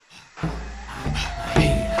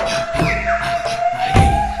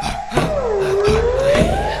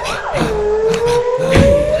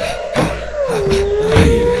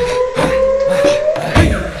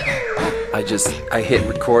hit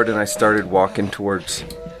record and I started walking towards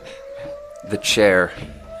the chair.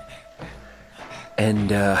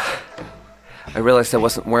 And I realized I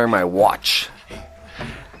wasn't wearing my watch.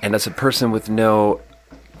 And as a person with no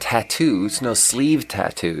tattoos, no sleeve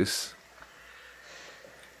tattoos,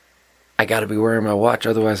 I gotta be wearing my watch,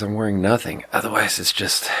 otherwise I'm wearing nothing. Otherwise it's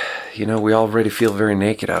just, we already feel very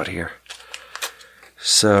naked out here.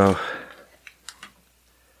 So,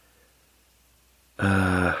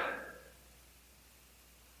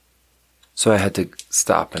 so I had to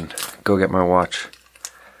stop and go get my watch.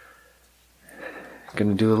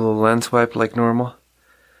 Gonna do a little lens wipe like normal.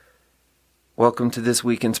 Welcome to This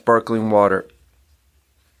Week in Sparkling Water.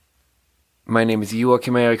 My name is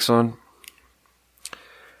Joachim Eriksson,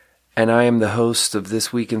 and I am the host of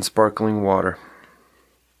This Week in Sparkling Water.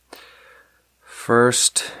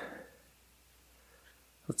 First,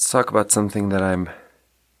 let's talk about something that I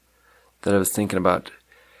was thinking about.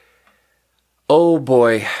 Oh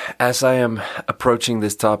boy, as I am approaching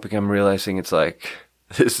this topic, I'm realizing it's like,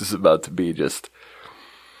 this is about to be just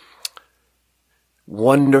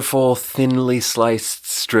wonderful, thinly sliced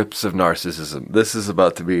strips of narcissism. This is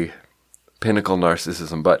about to be pinnacle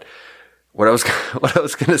narcissism. But what I was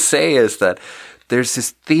going to say is that there's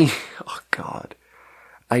this theme. Oh God,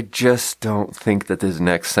 I just don't think that this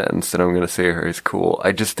next sentence that I'm going to say here is cool.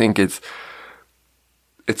 I just think it's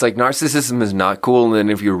like narcissism is not cool, and then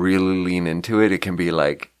if you really lean into it, it can be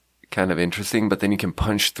like kind of interesting, but then you can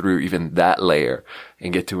punch through even that layer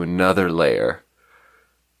and get to another layer.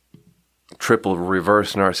 Triple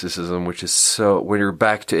reverse narcissism, which is so, when you're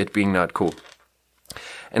back to it being not cool.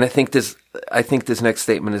 And I think this next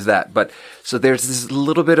statement is that. But so there's this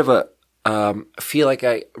little bit of a, I feel like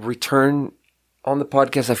I return on the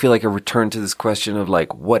podcast. I feel like I return to this question of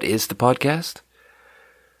like, what is the podcast?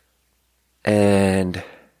 And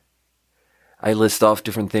I list off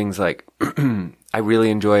different things like, I really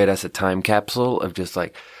enjoy it as a time capsule of just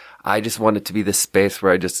like, I just want it to be this space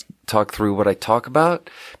where I just talk through what I talk about,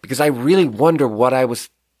 because I really wonder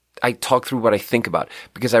I talk through what I think about,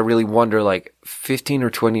 because I really wonder, like 15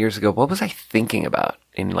 or 20 years ago, what was I thinking about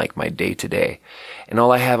in like my day to day? And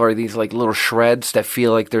all I have are these like little shreds that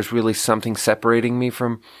feel like there's really something separating me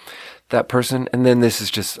from that person. And then this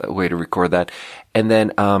is just a way to record that. And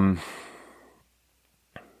then,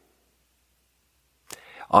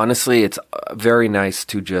 honestly, it's very nice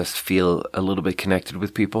to just feel a little bit connected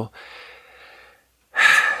with people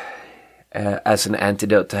as an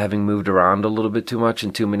antidote to having moved around a little bit too much,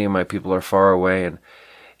 and too many of my people are far away, and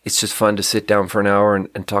it's just fun to sit down for an hour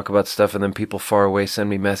and talk about stuff, and then people far away send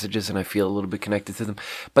me messages and I feel a little bit connected to them.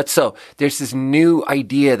 But so there's this new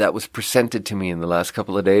idea that was presented to me in the last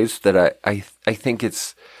couple of days that I think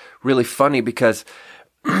it's really funny, because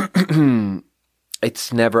I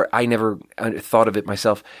never thought of it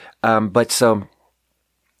myself. But so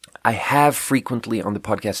I have frequently on the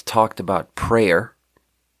podcast talked about prayer.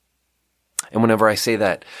 And whenever I say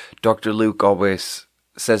that, Dr. Luke always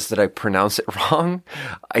says that I pronounce it wrong.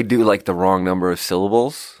 I do like the wrong number of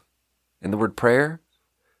syllables in the word prayer.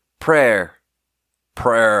 Prayer.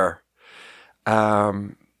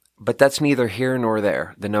 But that's neither here nor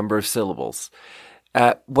there, the number of syllables.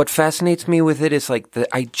 What fascinates me with it is like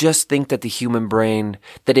I just think that the human brain,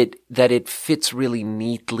 that it fits really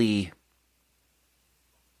neatly.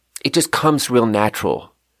 It just comes real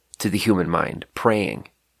natural to the human mind, praying.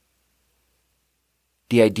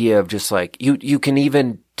 The idea of just like, you can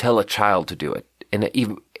even tell a child to do it, and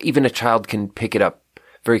even a child can pick it up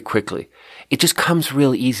very quickly. It just comes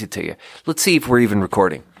real easy to you. Let's see if we're even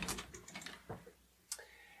recording.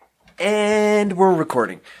 And we're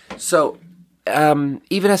recording. So,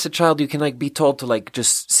 even as a child, you can like be told to like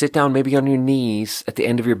just sit down maybe on your knees at the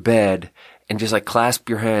end of your bed and just like clasp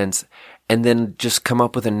your hands, and then just come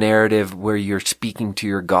up with a narrative where you're speaking to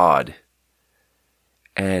your God.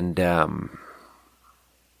 And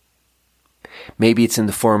maybe it's in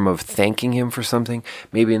the form of thanking him for something.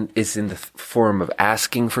 Maybe it's in the form of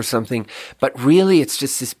asking for something. But really, it's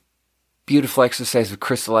just this beautiful exercise of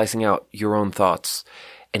crystallizing out your own thoughts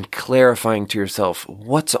and clarifying to yourself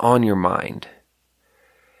what's on your mind.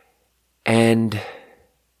 And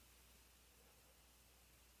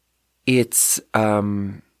it's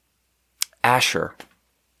Asher,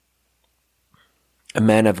 a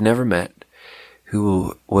man I've never met,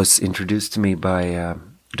 who was introduced to me by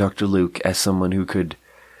Dr. Luke as someone who could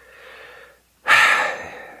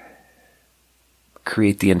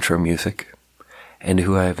create the intro music, and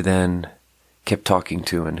who I've then kept talking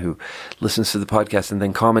to, and who listens to the podcast and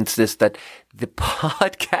then comments that the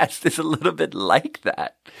podcast is a little bit like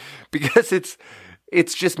that, because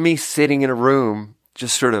it's just me sitting in a room,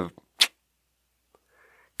 just sort of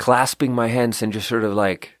clasping my hands and just sort of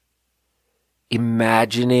like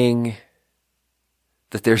imagining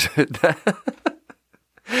that there's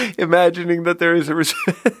imagining that there is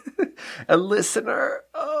a listener.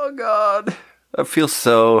 Oh God, that feels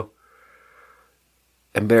so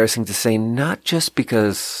embarrassing to say, not just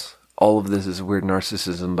because all of this is weird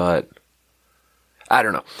narcissism, but I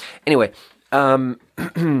don't know. Anyway,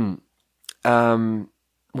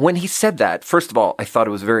 when he said that, first of all, I thought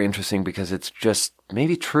it was very interesting because it's just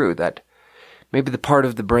maybe true that maybe the part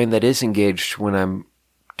of the brain that is engaged when I'm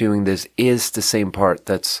doing this is the same part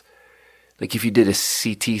that's like if you did a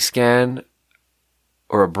CT scan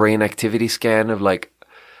or a brain activity scan of like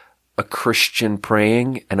a Christian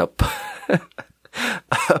praying and a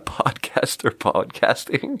podcaster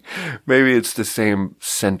podcasting, maybe it's the same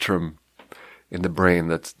centrum in the brain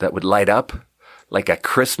that would light up like a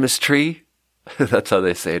Christmas tree. That's how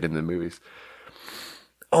they say it in the movies.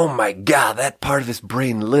 Oh my God, that part of his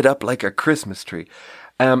brain lit up like a Christmas tree.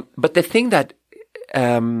 But the thing that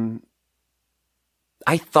I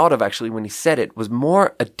thought of actually when he said it was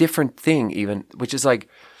more a different thing even, which is like,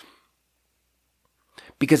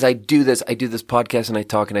 because I do this podcast and I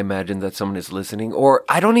talk and I imagine that someone is listening, or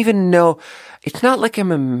I don't even know. It's not like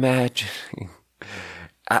I'm imagining.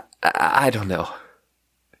 I don't know.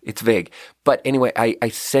 It's vague. But anyway, I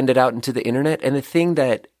send it out into the internet. And the thing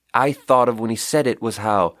that I thought of when he said it was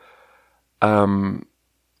how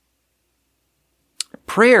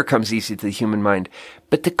prayer comes easy to the human mind.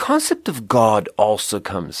 But the concept of God also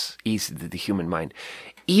comes easy to the human mind.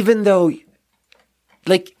 Even though,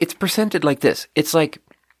 like, it's presented like this. It's like,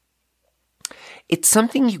 it's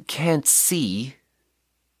something you can't see.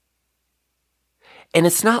 And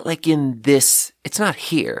it's not like in this, it's not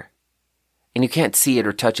here. And you can't see it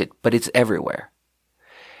or touch it, but it's everywhere.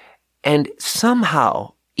 And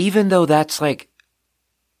somehow, even though that's like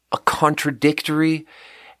a contradictory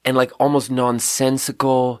and like almost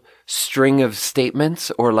nonsensical string of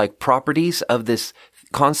statements or like properties of this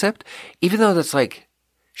concept, even though that's like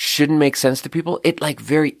shouldn't make sense to people, it like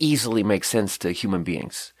very easily makes sense to human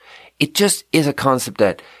beings. It just is a concept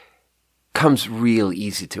that comes real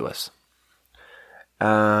easy to us.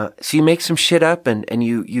 So you make some shit up and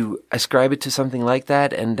you ascribe it to something like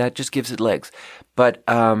that, and that just gives it legs. But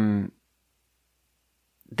then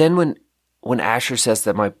when Asher says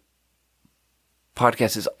that my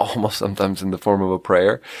podcast is almost sometimes in the form of a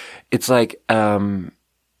prayer, it's like it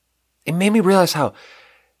made me realize how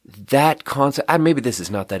that concept. Maybe this is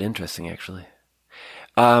not that interesting actually.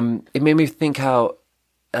 It made me think how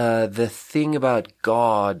the thing about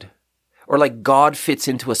God. Or like God fits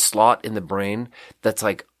into a slot in the brain that's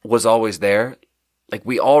like, was always there. Like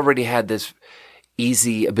we already had this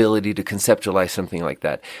easy ability to conceptualize something like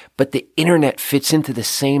that. But the internet fits into the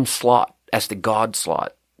same slot as the God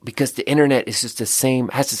slot because the internet is just the same,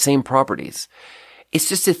 has the same properties. It's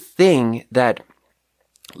just a thing that,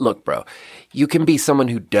 look, bro, you can be someone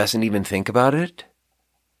who doesn't even think about it.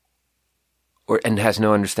 And has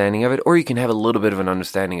no understanding of it, or you can have a little bit of an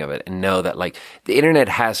understanding of it and know that like the internet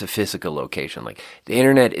has a physical location. Like the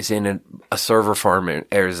internet is in a server farm in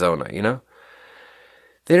Arizona, you know?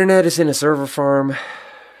 The internet is in a server farm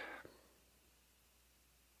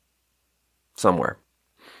somewhere.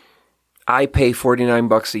 I pay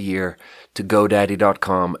 $49 a year to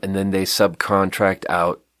GoDaddy.com, and then they subcontract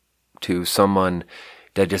out to someone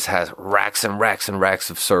that just has racks and racks and racks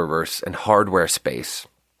of servers and hardware space.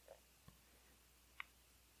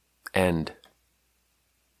 And,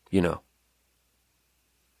 you know,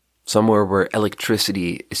 somewhere where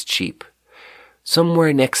electricity is cheap,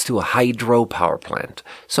 somewhere next to a hydro power plant,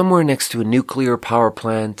 somewhere next to a nuclear power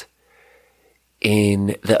plant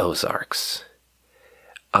in the Ozarks.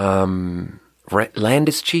 Land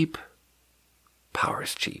is cheap, power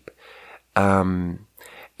is cheap.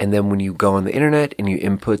 And then when you go on the internet and you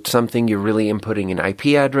input something, you're really inputting an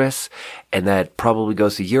IP address, and that probably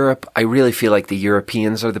goes to Europe. I really feel like the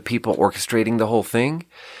Europeans are the people orchestrating the whole thing.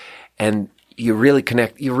 And you really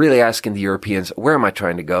you're really asking the Europeans, where am I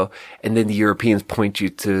trying to go? And then the Europeans point you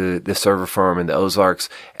to the server farm in the Ozarks,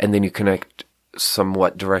 and then you connect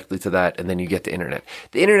somewhat directly to that, and then you get the internet.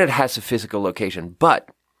 The internet has a physical location, but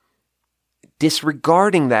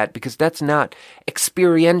disregarding that, because that's not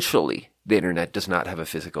experientially, the internet does not have a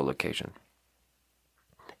physical location.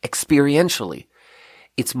 Experientially,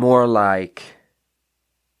 it's more like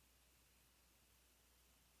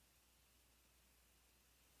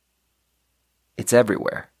it's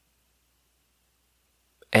everywhere.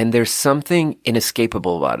 And there's something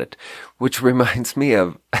inescapable about it, which reminds me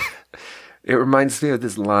of, it reminds me of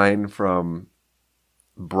this line from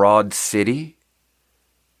Broad City,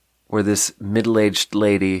 where this middle-aged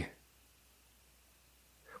lady,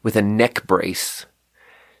 with a neck brace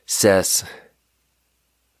says,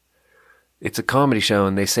 it's a comedy show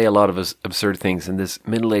and they say a lot of absurd things, and this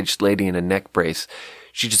middle-aged lady in a neck brace,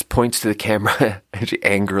 she just points to the camera and she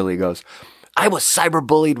angrily goes, "I was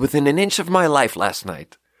cyberbullied within an inch of my life last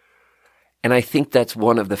night." And I think that's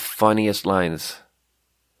one of the funniest lines.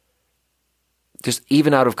 Just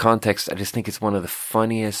even out of context, I just think it's one of the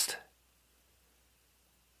funniest.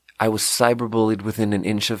 I was cyberbullied within an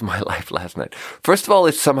inch of my life last night. First of all,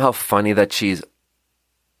 it's somehow funny that she's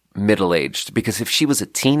middle-aged, because if she was a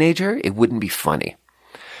teenager, it wouldn't be funny,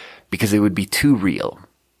 because it would be too real.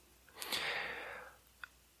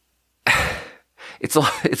 It's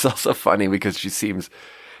also funny because she seems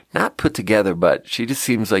not put together, but she just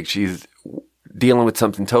seems like she's dealing with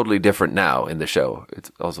something totally different now in the show.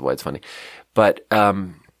 It's also why it's funny. But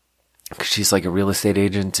she's like a real estate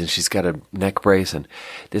agent and she's got a neck brace and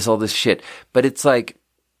there's all this shit. But it's like,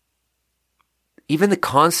 even the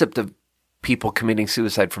concept of people committing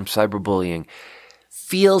suicide from cyberbullying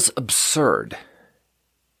feels absurd.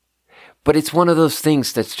 But it's one of those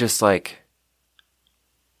things that's just like,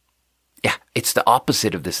 yeah, it's the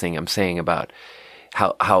opposite of this thing I'm saying about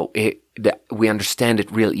how we understand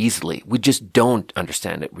it real easily. We just don't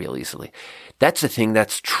understand it real easily. That's the thing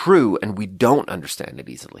that's true, and we don't understand it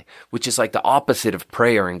easily, which is like the opposite of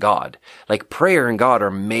prayer and God. Like prayer and God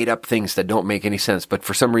are made up things that don't make any sense, but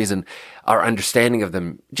for some reason our understanding of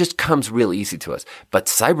them just comes real easy to us. But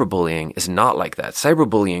cyberbullying is not like that.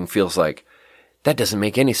 Cyberbullying feels like, that doesn't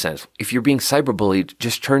make any sense. If you're being cyberbullied,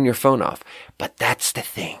 just turn your phone off. But that's the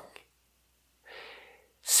thing.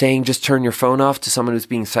 Saying just turn your phone off to someone who's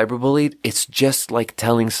being cyberbullied, it's just like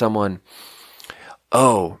telling someone,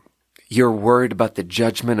 oh, you're worried about the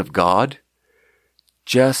judgment of God?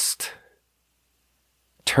 Just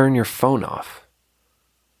turn your phone off.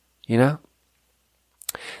 You know?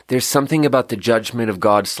 There's something about the judgment of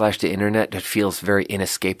God / the internet that feels very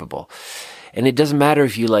inescapable. And it doesn't matter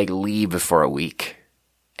if you leave for a week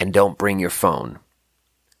and don't bring your phone.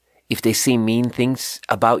 If they say mean things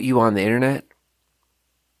about you on the internet,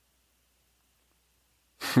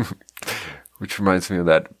 which reminds me of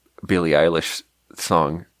that Billie Eilish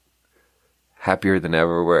song, Happier Than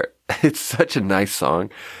Ever, where it's such a nice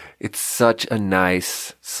song. It's such a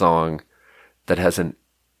nice song that has a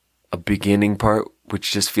beginning part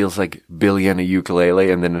which just feels like Billie and a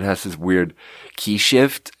ukulele, and then it has this weird key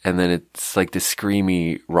shift, and then it's like this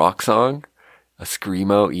screamy rock song, a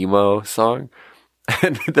screamo, emo song.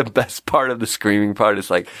 And the best part of the screaming part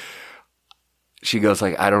is she goes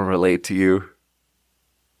I don't relate to you,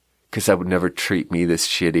 because I would never treat me this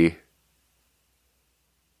shitty.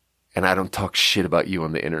 And I don't talk shit about you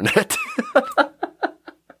on the internet.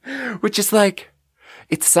 Which is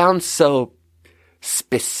it sounds so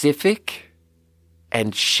specific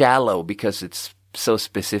and shallow because it's so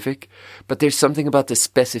specific. But there's something about the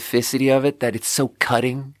specificity of it that it's so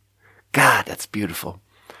cutting. God, that's beautiful.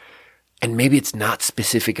 And maybe it's not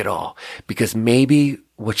specific at all. Because maybe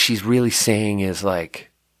what she's really saying is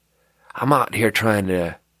I'm out here trying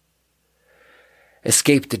to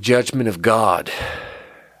escape the judgment of God.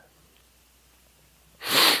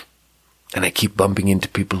 And I keep bumping into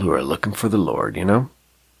people who are looking for the Lord, you know?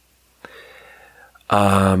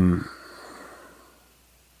 I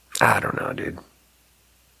don't know, dude.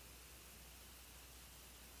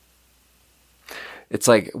 It's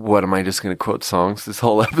what, am I just going to quote songs this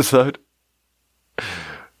whole episode?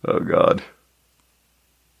 Oh, God.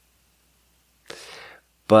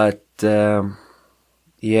 But,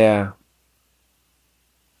 yeah.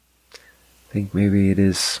 I think maybe it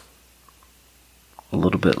is a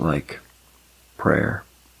little bit like prayer.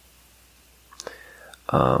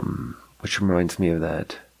 Which reminds me of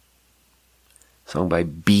that song by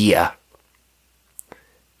Bia.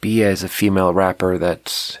 Bia is a female rapper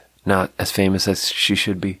that's not as famous as she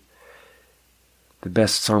should be. The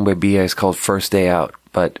best song by Bia is called First Day Out,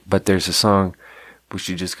 but there's a song where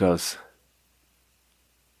she just goes,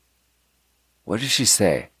 what does she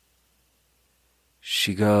say?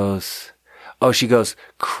 She goes,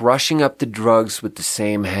 crushing up the drugs with the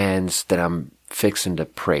same hands that I'm fixing to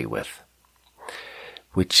pray with.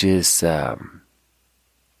 Which is an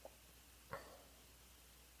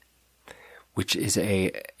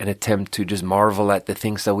attempt to just marvel at the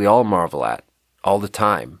things that we all marvel at all the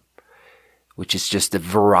time. Which is just the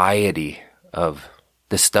variety of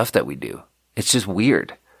the stuff that we do. It's just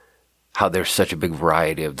weird how there's such a big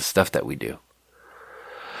variety of the stuff that we do.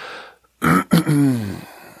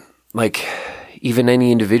 Even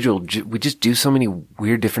any individual, we just do so many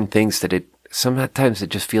weird different things that sometimes it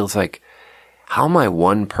just feels like, how am I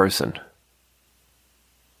one person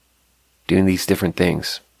doing these different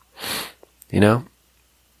things? You know?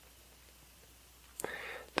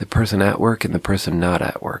 the person at work and the person not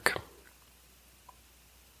at work.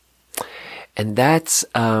 And that's,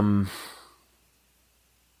 that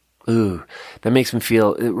makes me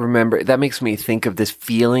feel, that makes me think of this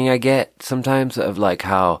feeling I get sometimes of like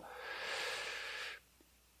how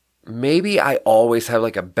maybe I always have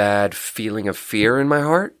like a bad feeling of fear in my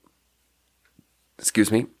heart.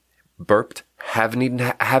 Excuse me, burped. Haven't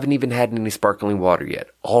even had any sparkling water yet.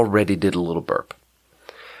 Already did a little burp.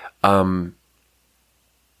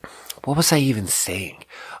 What was I even saying?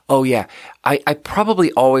 Oh yeah, I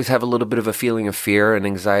probably always have a little bit of a feeling of fear and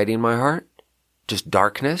anxiety in my heart. Just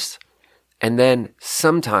darkness. And then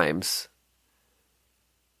sometimes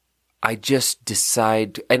I just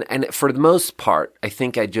decide, and for the most part, I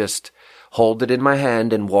think I just hold it in my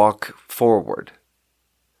hand and walk forward.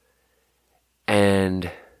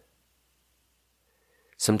 And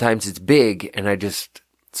sometimes it's big and I just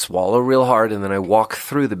swallow real hard and then I walk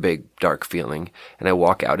through the big dark feeling and I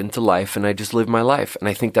walk out into life and I just live my life. And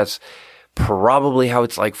I think that's probably how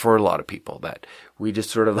it's like for a lot of people, that we just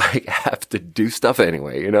sort of like have to do stuff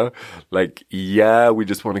anyway, you know? Like, yeah, we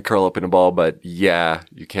just want to curl up in a ball, but yeah,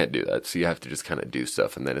 you can't do that. So you have to just kind of do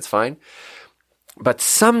stuff and then it's fine. But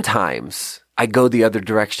sometimes I go the other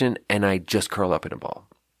direction and I just curl up in a ball.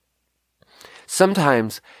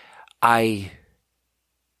 Sometimes I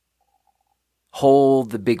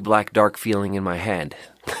hold the big black dark feeling in my hand.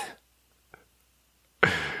 I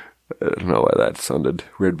don't know why that sounded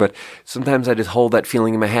weird, but sometimes I just hold that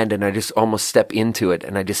feeling in my hand and I just almost step into it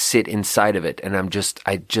and I just sit inside of it and I'm just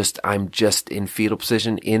in fetal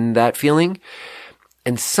position in that feeling.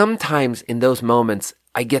 And sometimes in those moments,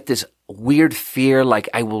 I get this weird fear like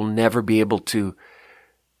I will never be able to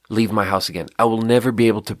leave my house again. I will never be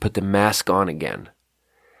able to put the mask on again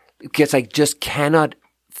because I just cannot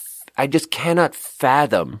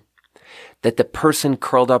fathom that the person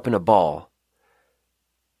curled up in a ball.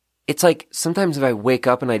 It's like sometimes if I wake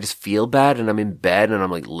up and I just feel bad and I'm in bed and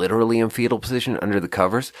I'm like literally in fetal position under the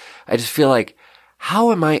covers, I just feel like,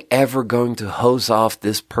 how am I ever going to hose off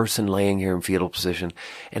this person laying here in fetal position?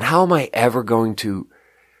 And how am I ever going to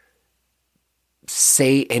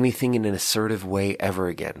say anything in an assertive way ever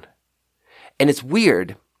again? And it's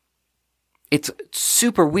weird. It's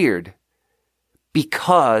super weird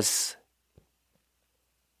because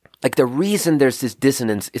like the reason there's this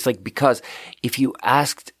dissonance is like because if you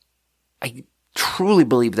asked, I truly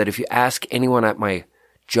believe that if you ask anyone at my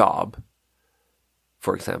job,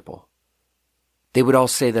 for example, they would all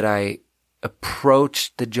say that I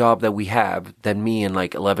approach the job that we have, that me and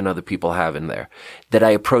like 11 other people have in there, that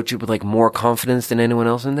I approach it with like more confidence than anyone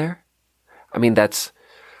else in there. I mean, that's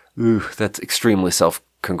extremely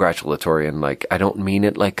self-congratulatory. And like, I don't mean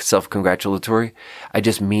it like self-congratulatory. I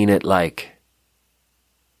just mean it like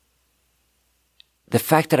the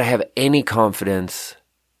fact that I have any confidence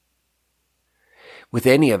with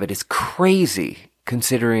any of it is crazy,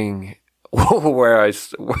 considering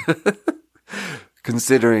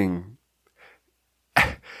considering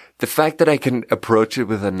the fact that I can approach it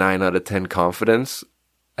with a 9 out of 10 confidence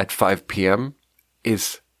at 5 p.m.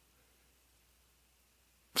 is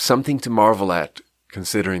something to marvel at,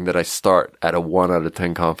 considering that I start at a 1 out of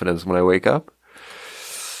 10 confidence when I wake up.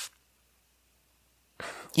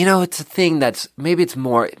 You know, it's a thing that's, maybe it's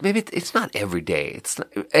not every day.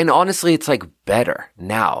 And honestly, it's like better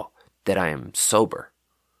now that I am sober.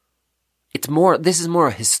 This is more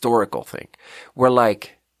a historical thing. Where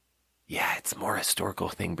like, yeah, it's more a historical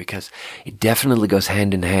thing because it definitely goes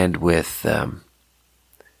hand in hand with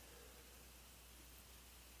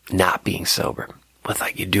not being sober. With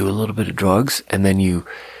like, you do a little bit of drugs and then you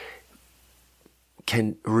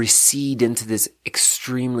can recede into this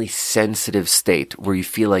extremely sensitive state where you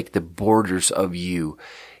feel like the borders of you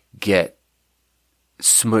get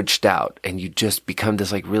smudged out and you just become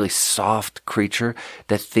this like really soft creature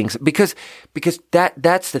that thinks, because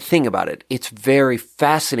that's the thing about it. It's very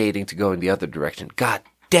fascinating to go in the other direction. God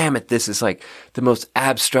damn it. This is like the most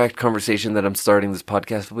abstract conversation that I'm starting this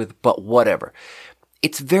podcast with, but whatever.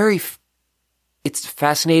 It's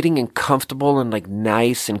fascinating and comfortable and like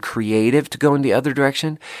nice and creative to go in the other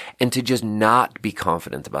direction and to just not be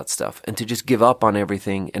confident about stuff and to just give up on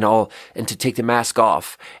everything and to take the mask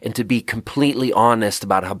off and to be completely honest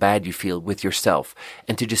about how bad you feel with yourself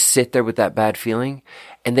and to just sit there with that bad feeling.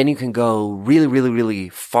 And then you can go really, really, really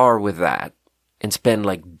far with that and spend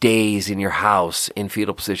like days in your house in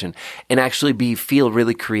fetal position and actually feel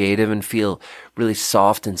really creative and feel really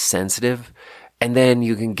soft and sensitive. And then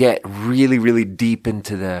you can get really, really deep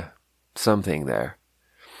into the something there.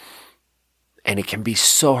 And it can be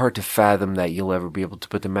so hard to fathom that you'll ever be able to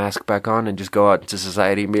put the mask back on and just go out into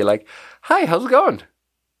society and be like, hi, how's it going?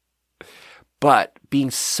 But being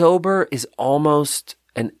sober is almost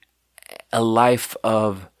a life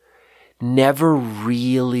of never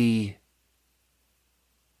really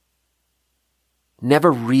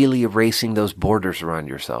erasing those borders around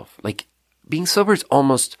yourself. Like, being sober is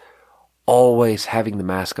almost always having the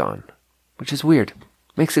mask on, which is weird.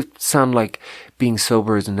 Makes it sound like being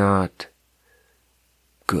sober is not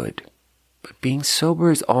good. But being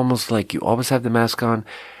sober is almost like you always have the mask on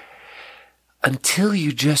until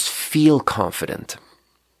you just feel confident.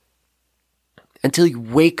 Until you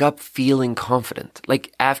wake up feeling confident.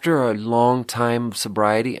 Like, after a long time of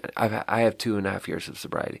sobriety, I have 2.5 years of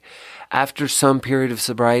sobriety. After some period of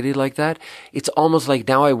sobriety like that, it's almost like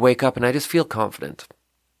now I wake up and I just feel confident.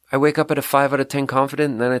 I wake up at a 5 out of 10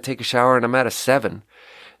 confident, and then I take a shower and I'm at a 7.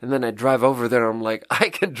 And then I drive over there and I'm like, I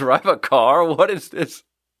can drive a car? What is this?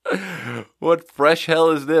 What fresh hell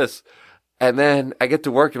is this? And then I get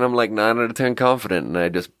to work and I'm like 9 out of 10 confident, and I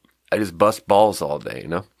just bust balls all day, you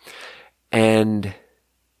know? And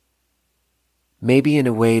maybe in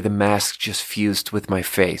a way the mask just fused with my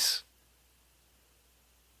face.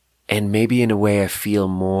 And maybe in a way I feel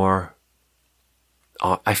more,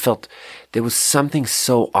 I felt there was something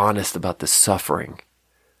so honest about the suffering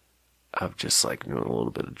of just like doing a little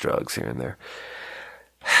bit of drugs here and there.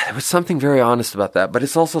 There was something very honest about that, but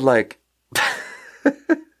it's also like,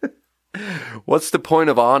 what's the point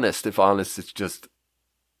of honest if honest is just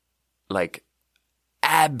like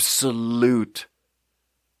absolute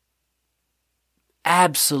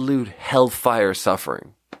hellfire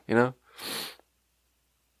suffering, you know?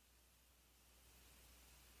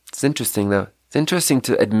 It's interesting though. It's interesting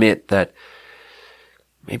to admit that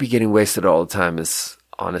maybe getting wasted all the time is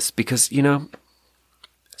honest, because, you know,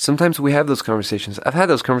 sometimes we have those conversations. I've had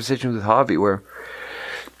those conversations with Javi where,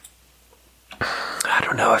 I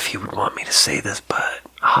don't know if he would want me to say this, but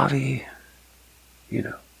Javi, you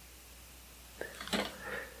know,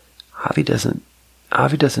 Javi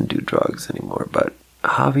doesn't do drugs anymore, but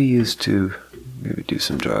Javi used to maybe do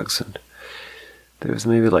some drugs, and there was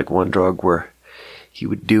maybe like one drug where he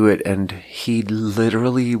would do it, and he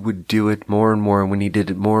literally would do it more and more, and when he did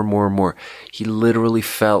it more and more and more, he literally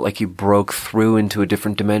felt like he broke through into a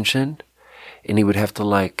different dimension, and he would have to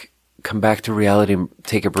like come back to reality and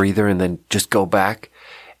take a breather and then just go back,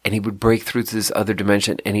 and he would break through to this other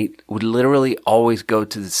dimension, and he would literally always go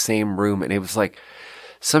to the same room, and it was like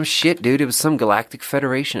some shit, dude. It was some galactic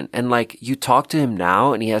federation. And like, you talk to him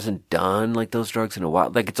now and he hasn't done like those drugs in a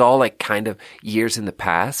while. Like, it's all like kind of years in the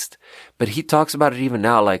past, but he talks about it even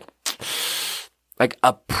now. Like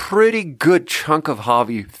a pretty good chunk of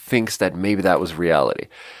Javi thinks that maybe that was reality,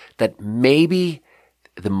 that maybe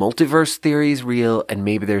the multiverse theory is real, and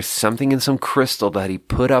maybe there's something in some crystal that he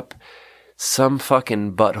put up some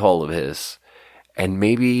fucking butthole of his, and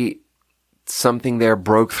maybe something there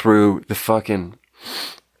broke through the fucking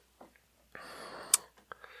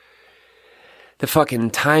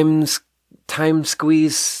time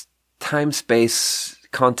squeeze, time space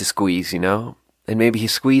Conti squeeze, you know? And maybe he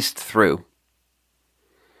squeezed through.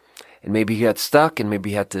 And maybe he got stuck, and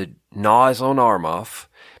maybe he had to gnaw his own arm off.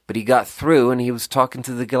 But he got through, and he was talking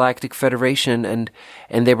to the Galactic Federation, and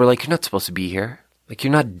they were like, you're not supposed to be here. Like,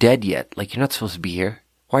 you're not dead yet. Like, you're not supposed to be here.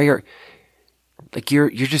 Why you're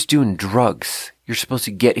just doing drugs. You're supposed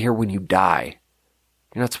to get here when you die.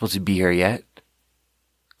 You're not supposed to be here yet.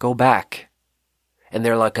 Go back. And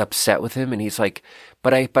they're like upset with him, and he's like,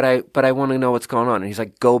 but I want to know what's going on. And he's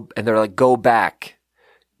like, go, and they're like, go back.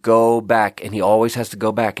 Go back. And he always has to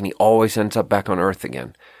go back, and he always ends up back on Earth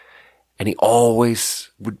again. And he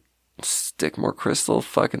always would stick more crystal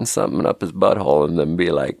fucking something up his butthole and then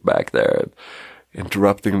be like back there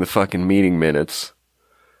interrupting the fucking meeting minutes.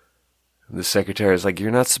 And the secretary is like,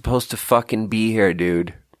 you're not supposed to fucking be here,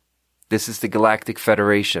 dude. This is the Galactic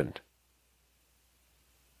Federation.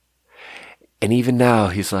 And even now,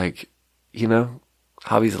 he's like, you know,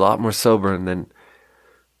 Javi's a lot more sober, and then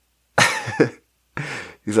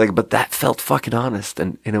he's like, but that felt fucking honest,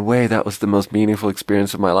 and in a way, that was the most meaningful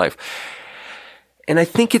experience of my life. And I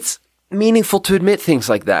think it's meaningful to admit things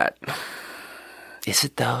like that. Is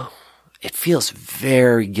it though? It feels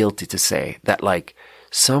very guilty to say that, like,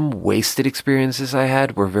 some wasted experiences I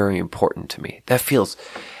had were very important to me. That feels,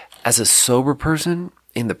 as a sober person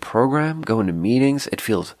in the program, going to meetings, it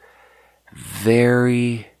feels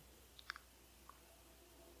very,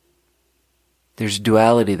 there's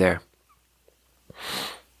duality there.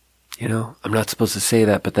 You know, I'm not supposed to say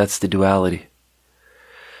that, but that's the duality.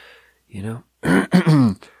 You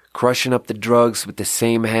know? Crushing up the drugs with the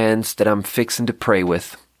same hands that I'm fixing to pray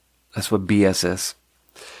with. That's what BS is.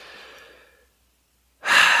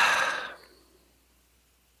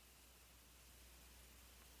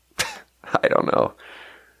 I don't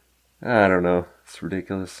know. It's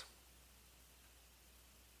ridiculous.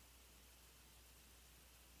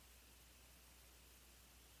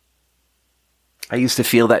 I used to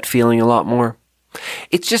feel that feeling a lot more.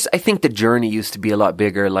 It's just, I think the journey used to be a lot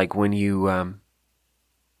bigger. Like when you,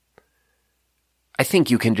 I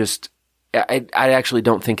think you can just, I actually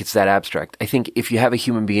don't think it's that abstract. I think if you have a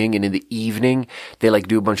human being and in the evening, they like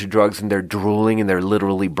do a bunch of drugs and they're drooling and they're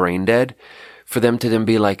literally brain dead, for them to then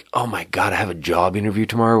be like, oh my God, I have a job interview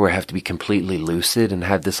tomorrow where I have to be completely lucid and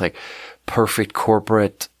have this like perfect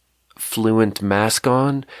corporate fluent mask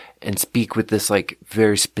on and speak with this like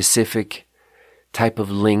very specific type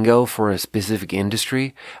of lingo for a specific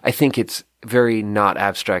industry. I think it's very not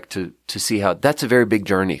abstract to see how that's a very big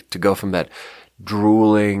journey to go from that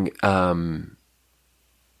drooling,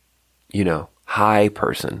 high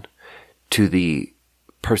person to the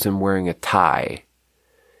person wearing a tie.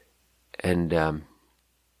 And,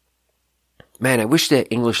 man, I wish the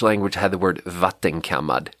English language had the word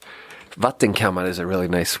vattenkammad. Vattenkammad is a really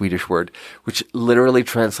nice Swedish word, which literally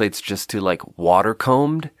translates just to like water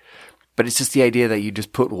combed. But it's just the idea that you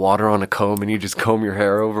just put water on a comb and you just comb your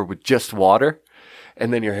hair over with just water.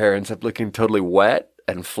 And then your hair ends up looking totally wet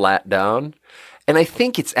and flat down. And I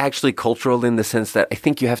think it's actually cultural in the sense that I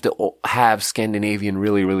think you have to have Scandinavian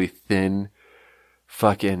really, really thin,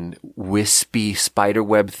 fucking wispy,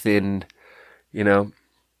 spiderweb thin,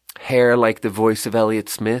 hair like the voice of Elliott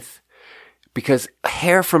Smith. Because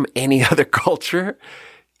hair from any other culture,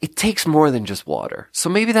 it takes more than just water. So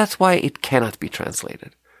maybe that's why it cannot be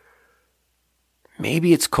translated.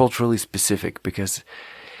 Maybe it's culturally specific because,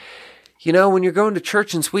 when you're going to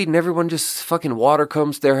church in Sweden, everyone just fucking water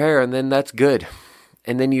combs their hair and then that's good.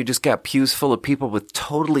 And then you just got pews full of people with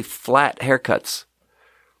totally flat haircuts.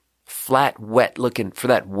 Flat, wet looking, for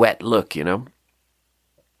that wet look,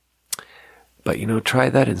 But, try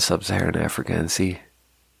that in sub-Saharan Africa and see.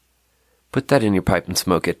 Put that in your pipe and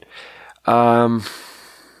smoke it.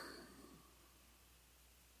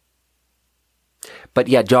 But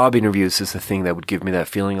yeah, job interviews is the thing that would give me that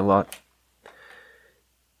feeling a lot.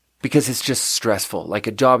 Because it's just stressful. Like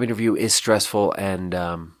a job interview is stressful and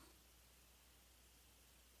when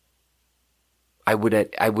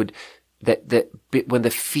the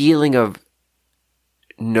feeling of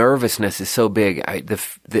nervousness is so big,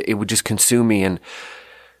 it would just consume me and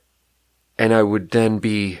I would then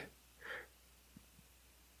be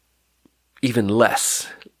even less.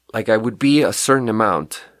 Like I would be a certain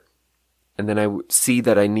amount. And then I would see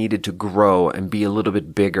that I needed to grow and be a little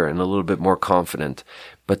bit bigger and a little bit more confident.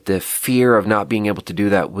 But the fear of not being able to do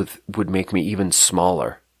that would make me even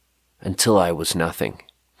smaller until I was nothing.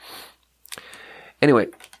 Anyway,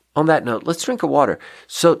 on that note, let's drink a water.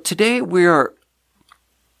 So today we are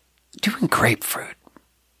doing grapefruit.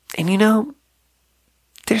 And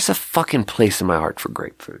there's a fucking place in my heart for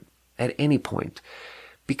grapefruit at any point.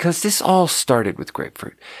 Because this all started with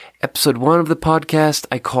grapefruit. Episode 1 of the podcast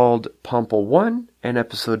I called Pample 1, and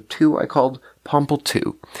episode 2 I called Pample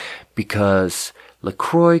 2. Because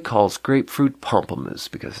LaCroix calls grapefruit pamplemousse,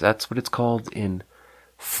 because that's what it's called in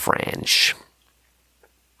French.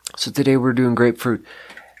 So today we're doing grapefruit.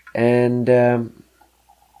 And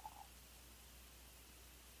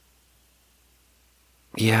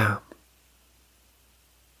yeah.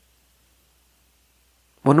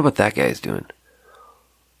 Wonder what that guy is doing.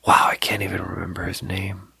 Wow, I can't even remember his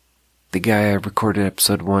name. The guy I recorded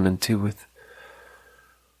episode 1 and 2 with.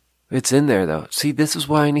 It's in there, though. See, this is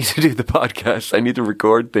why I need to do the podcast. I need to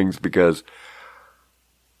record things because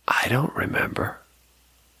I don't remember.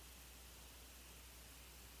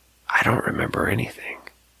 I don't remember anything.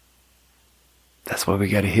 That's why we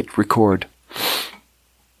gotta hit record.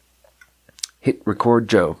 Hit record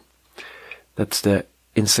Joe. That's the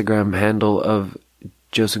Instagram handle of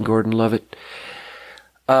Joseph Gordon-Levitt.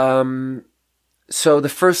 So the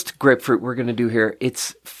first grapefruit we're going to do here,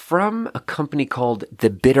 it's from a company called the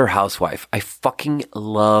Bitter Housewife. I fucking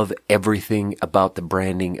love everything about the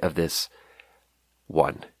branding of this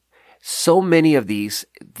one. So many of these,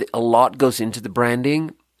 a lot goes into the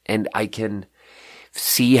branding, and I can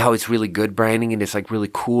see how it's really good branding, and it's like really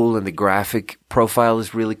cool, and the graphic profile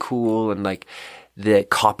is really cool, and like the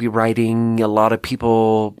copywriting, a lot of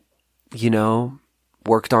people,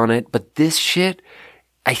 worked on it. But this shit,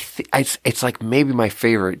 it's like maybe my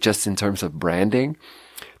favorite just in terms of branding.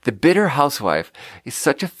 The Bitter Housewife is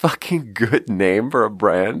such a fucking good name for a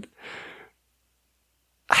brand.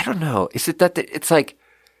 I don't know. Is it that it's like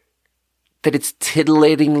that it's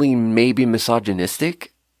titillatingly maybe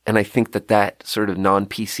misogynistic? And I think that sort of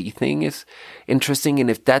non-PC thing is interesting. And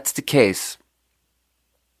if that's the case,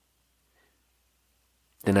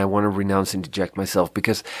 then I want to renounce and deject myself,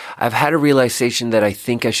 because I've had a realization that I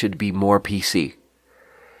think I should be more PC.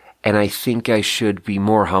 And I think I should be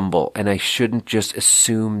more humble, and I shouldn't just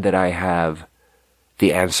assume that I have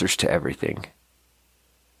the answers to everything.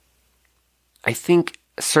 I think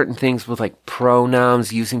certain things with like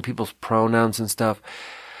pronouns, using people's pronouns and stuff,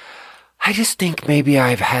 I just think maybe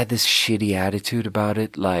I've had this shitty attitude about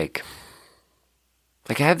it. Like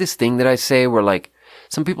I have this thing that I say where like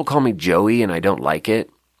some people call me Joey and I don't like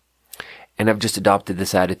it. And I've just adopted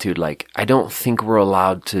this attitude like I don't think we're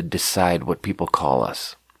allowed to decide what people call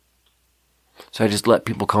us. So I just let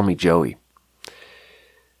people call me Joey.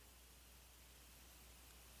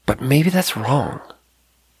 But maybe that's wrong.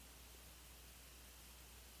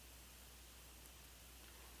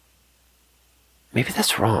 Maybe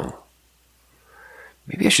that's wrong.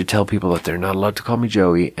 Maybe I should tell people that they're not allowed to call me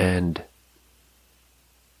Joey, and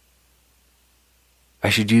I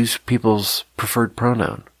should use people's preferred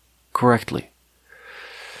pronoun correctly.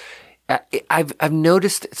 I've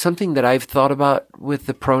noticed something that I've thought about with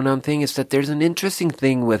the pronoun thing is that there's an interesting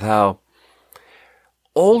thing with how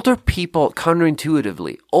older people,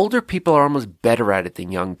 counterintuitively, older people are almost better at it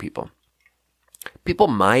than young people. People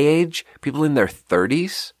my age, people in their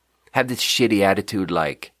 30s, have this shitty attitude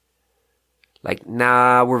like,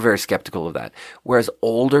 nah, we're very skeptical of that. Whereas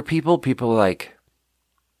older people like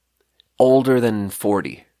older than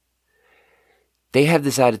 40, they have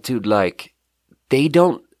this attitude like they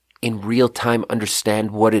don't in real time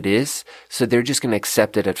understand what it is, so they're just going to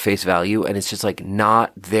accept it at face value, and it's just like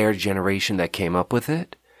not their generation that came up with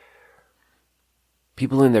it.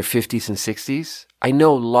 People in their 50s and 60s, I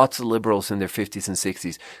know lots of liberals in their 50s and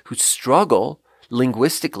 60s who struggle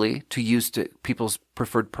linguistically to use people's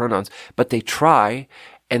preferred pronouns, but they try,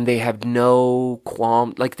 and they have no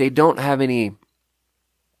qualm, like they don't have any,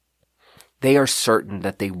 they are certain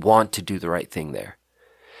that they want to do the right thing there.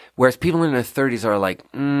 Whereas people in their 30s are like,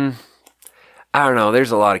 I don't know,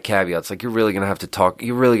 there's a lot of caveats. Like, you're really going to have to talk,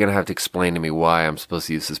 you're really going to have to explain to me why I'm supposed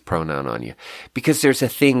to use this pronoun on you. Because there's a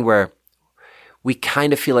thing where we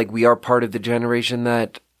kind of feel like we are part of the generation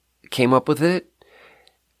that came up with it.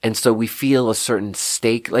 And so we feel a certain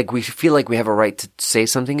stake, like we feel like we have a right to say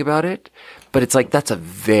something about it. But it's like, that's a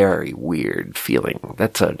very weird feeling.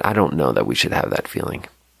 I don't know that we should have that feeling.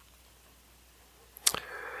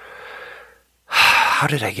 How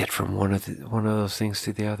did I get from one of those things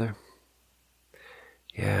to the other?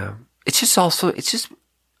 Yeah. It's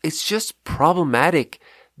just problematic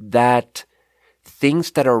that things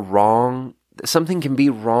that are wrong, something can be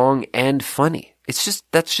wrong and funny.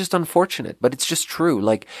 That's just unfortunate, but it's just true.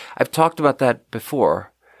 Like, I've talked about that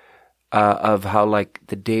before, of how like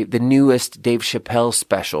the newest Dave Chappelle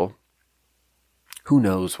special, who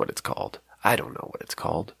knows what it's called? I don't know what it's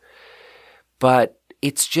called, but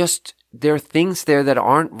it's just, there are things there that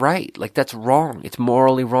aren't right. Like, that's wrong. It's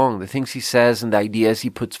morally wrong. The things he says and the ideas he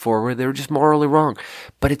puts forward, they're just morally wrong.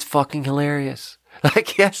 But it's fucking hilarious.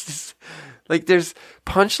 Like, yes, like there's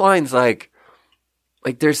punchlines like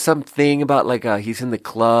there's something about like he's in the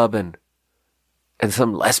club and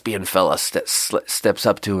some lesbian fella steps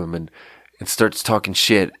up to him and starts talking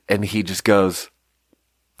shit, and he just goes,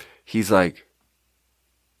 he's like,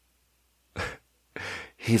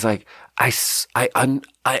 I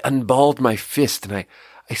unballed my fist and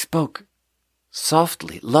I spoke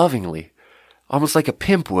softly, lovingly, almost like a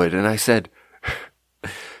pimp would. And I said,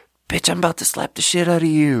 bitch, I'm about to slap the shit out of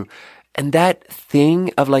you. And that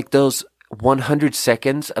thing of like those 100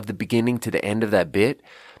 seconds of the beginning to the end of that bit,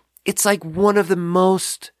 it's like one of the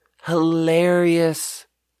most hilarious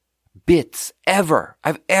bits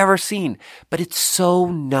I've ever seen. But it's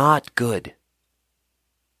so not good.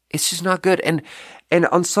 It's just not good. And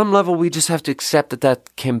on some level, we just have to accept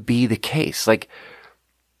that can be the case. Like,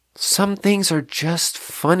 some things are just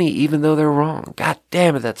funny, even though they're wrong. God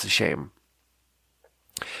damn it, that's a shame.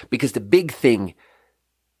 Because the big thing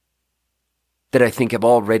that I think I've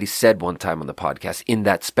already said one time on the podcast in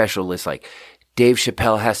that special is like, Dave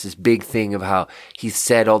Chappelle has this big thing of how he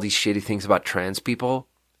said all these shitty things about trans people.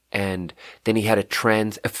 And then he had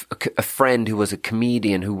a friend who was a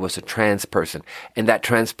comedian who was a trans person. And that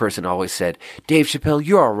trans person always said, Dave Chappelle,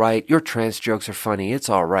 you're all right. Your trans jokes are funny. It's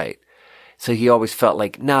all right. So he always felt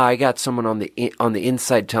like, nah, I got someone on the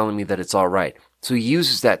inside telling me that it's all right. So he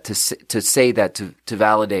uses that to say that, to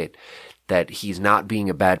validate that he's not being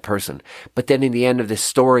a bad person. But then in the end of this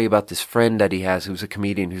story about this friend that he has who's a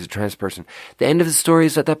comedian, who's a trans person, the end of the story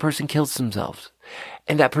is that person kills themselves.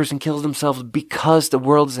 And that person kills themselves because the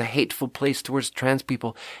world is a hateful place towards trans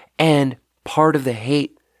people. And part of the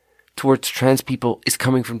hate towards trans people is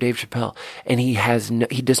coming from Dave Chappelle. And he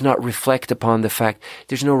does not reflect upon the fact,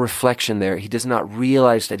 there's no reflection there. He does not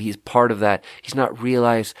realize that he's part of that.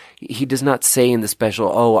 He does not say in the special,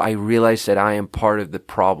 oh, I realize that I am part of the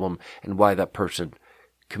problem and why that person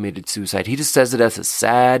committed suicide. He just says it as a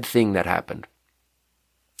sad thing that happened.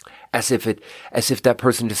 As if that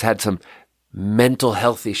person just had some mental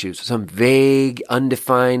health issues, some vague,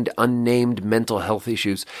 undefined, unnamed mental health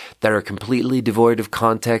issues that are completely devoid of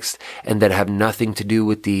context and that have nothing to do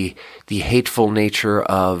with the hateful nature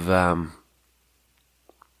of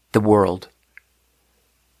the world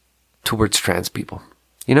towards trans people,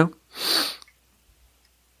 you know?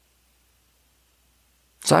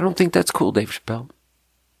 So I don't think that's cool, Dave Chappelle.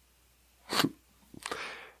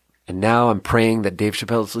 And now I'm praying that Dave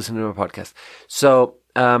Chappelle is listening to our podcast. So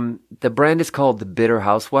the brand is called the Bitter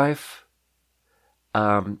Housewife.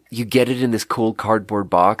 You get it in this cool cardboard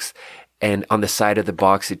box, and on the side of the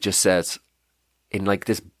box it just says, in like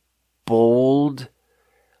this bold,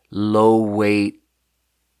 low weight,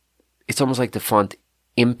 it's almost like the font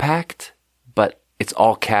Impact, but it's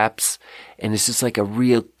all caps, and it's just like a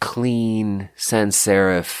real clean sans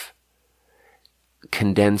serif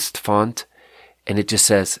condensed font, and it just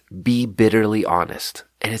says, be bitterly honest.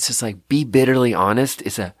 And it's just like, be bitterly honest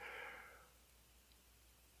is I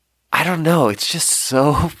don't know, it's just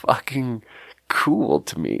so fucking cool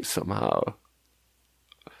to me somehow.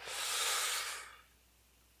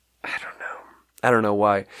 I don't know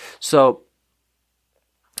why. So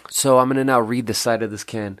I'm going to now read the side of this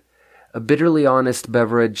can. A bitterly honest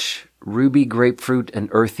beverage, ruby grapefruit and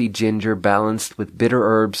earthy ginger balanced with bitter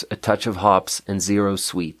herbs, a touch of hops, and zero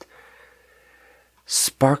sweet.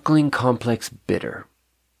 Sparkling complex bitter.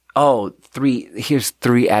 Oh, here's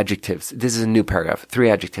 3 adjectives. This is a new paragraph. 3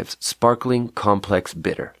 adjectives. Sparkling complex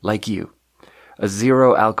bitter. Like you. A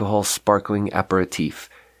zero alcohol sparkling aperitif.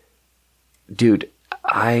 Dude,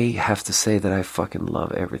 I have to say that I fucking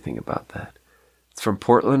love everything about that. It's from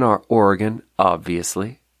Portland, Oregon,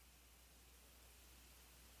 obviously.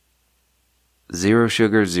 0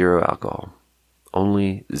 sugar, 0 alcohol.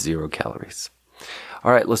 Only 0 calories.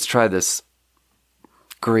 All right, let's try this.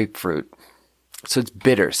 Grapefruit. So it's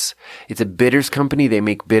bitters. It's a bitters company. They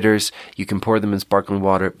make bitters. You can pour them in sparkling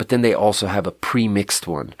water, but then they also have a pre-mixed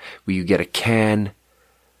one where you get a can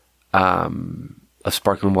of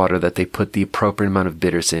sparkling water that they put the appropriate amount of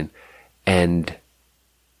bitters in, and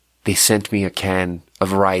they sent me a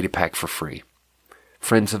variety pack for free.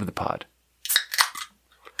 Friends of the pod.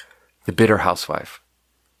 The Bitter Housewife.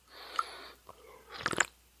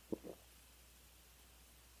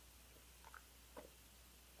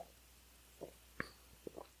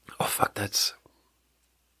 Oh, fuck, that's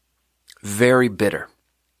very bitter.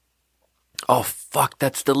 Oh, fuck,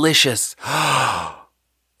 that's delicious.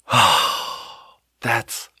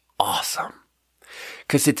 That's awesome.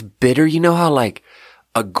 Because it's bitter. You know how, like,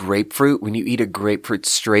 a grapefruit, when you eat a grapefruit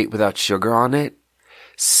straight without sugar on it,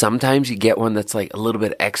 sometimes you get one that's, like, a little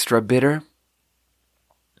bit extra bitter.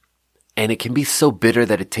 And it can be so bitter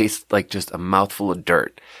that it tastes like just a mouthful of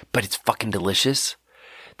dirt. But it's fucking delicious.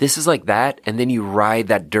 This is like that, and then you ride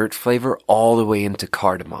that dirt flavor all the way into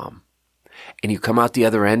cardamom. And you come out the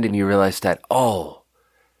other end and you realize that, oh,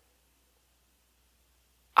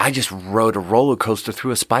 I just rode a roller coaster through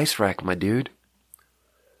a spice rack, my dude.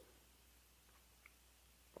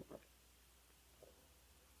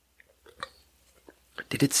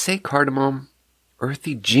 Did it say cardamom?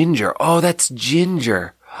 Earthy ginger. Oh, that's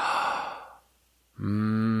ginger.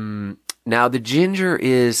 Now the ginger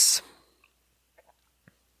is...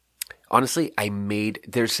 Honestly,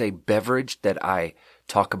 there's a beverage that I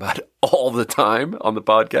talk about all the time on the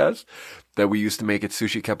podcast that we used to make at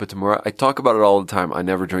Sushi Kapatamura. I talk about it all the time. I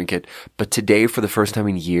never drink it. But today, for the first time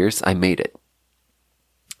in years, I made it.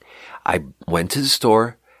 I went to the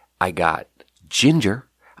store. I got ginger.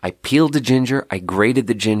 I peeled the ginger. I grated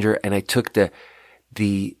the ginger. And I took the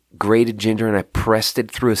grated ginger and I pressed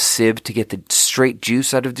it through a sieve to get the straight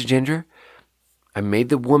juice out of the ginger. I made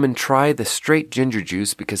the woman try the straight ginger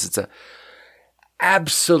juice because it's a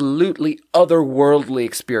absolutely otherworldly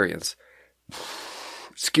experience.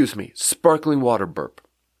 Excuse me, sparkling water burp.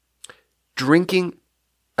 Drinking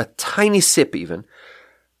a tiny sip even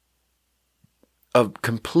of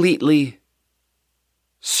completely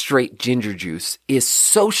straight ginger juice is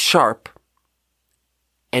so sharp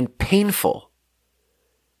and painful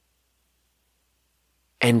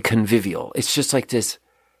and convivial. It's just like this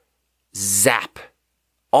zap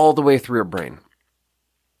all the way through your brain.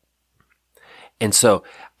 And so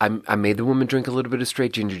I made the woman drink a little bit of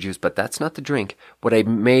straight ginger juice, but that's not the drink. What I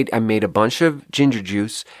made a bunch of ginger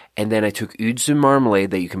juice, and then I took yuzu marmalade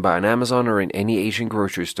that you can buy on Amazon or in any Asian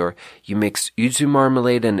grocery store. You mix yuzu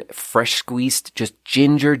marmalade and fresh squeezed just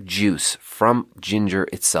ginger juice from ginger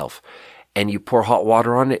itself. And you pour hot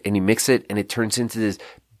water on it and you mix it, and it turns into this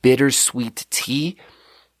bittersweet tea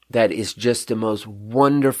that is just the most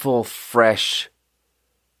wonderful, fresh,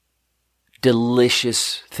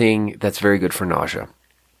 delicious thing that's very good for nausea.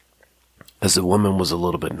 As the woman was a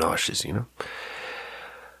little bit nauseous, you know?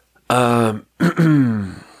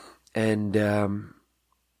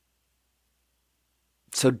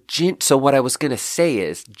 So what I was going to say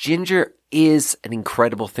is ginger is an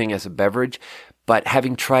incredible thing as a beverage, but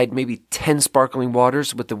having tried maybe 10 sparkling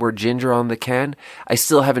waters with the word ginger on the can, I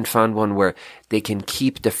still haven't found one where they can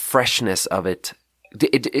keep the freshness of it.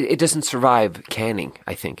 It doesn't survive canning,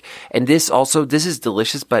 I think. And this is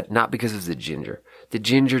delicious, but not because of the ginger. The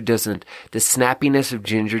snappiness of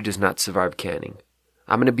ginger does not survive canning.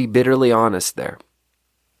 I'm going to be bitterly honest there.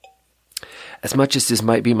 As much as this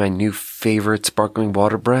might be my new favorite sparkling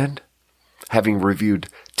water brand, having reviewed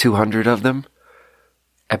 200 of them,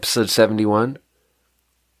 episode 71,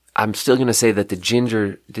 I'm still going to say that the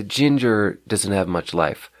ginger doesn't have much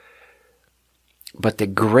life. But the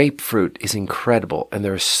grapefruit is incredible, and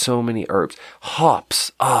there are so many herbs.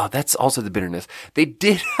 Hops, that's also the bitterness. They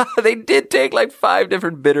did take like 5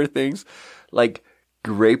 different bitter things, like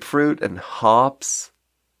grapefruit and hops.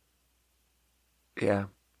 Yeah,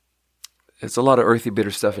 it's a lot of earthy,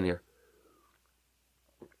 bitter stuff in here.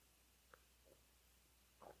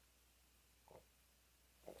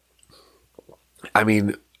 I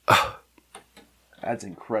mean, that's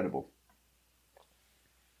incredible.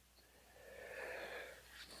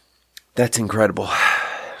 That's incredible.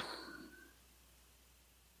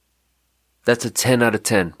 That's a 10 out of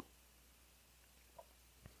 10.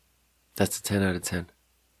 That's a 10 out of 10.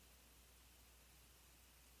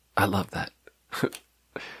 I love that.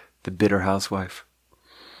 The Bitter Housewife.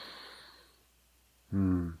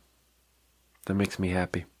 That makes me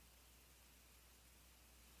happy.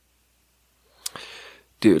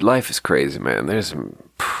 Dude, life is crazy, man. There's some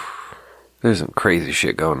crazy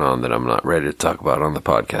shit going on that I'm not ready to talk about on the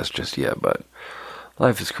podcast just yet, but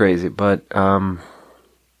life is crazy. But,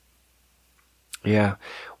 yeah,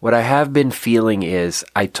 what I have been feeling is,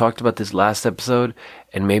 I talked about this last episode,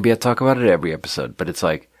 and maybe I talk about it every episode, but it's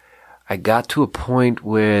like, I got to a point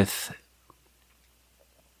with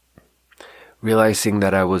realizing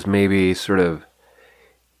that I was maybe sort of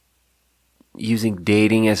using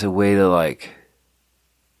dating as a way to like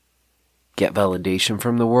get validation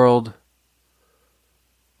from the world.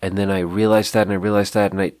 And then I realized that,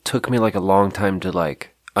 and it took me like a long time to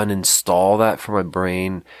like uninstall that from my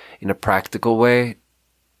brain in a practical way,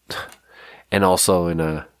 and also in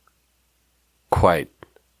a quite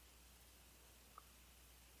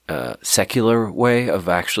secular way of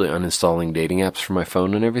actually uninstalling dating apps from my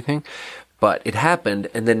phone and everything. But it happened,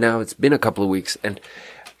 and then now it's been a couple of weeks, and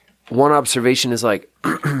one observation is like,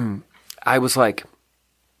 I was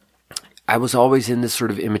always in this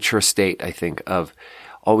sort of immature state, I think, of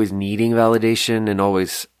always needing validation and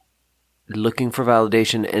always looking for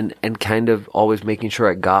validation and kind of always making sure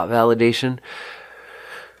I got validation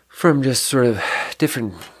from just sort of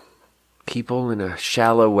different people in a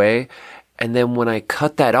shallow way. And then when I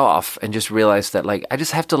cut that off and just realized that like I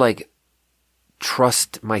just have to like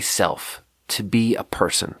trust myself to be a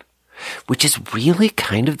person, which is really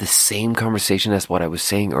kind of the same conversation as what I was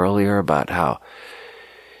saying earlier about how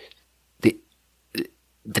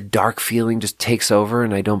the dark feeling just takes over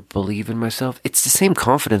and I don't believe in myself. It's the same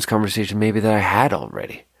confidence conversation maybe that I had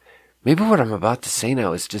already. Maybe what I'm about to say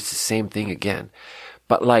now is just the same thing again.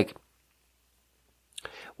 But like,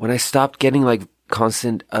 when I stopped getting like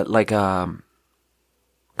constant,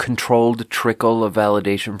 controlled trickle of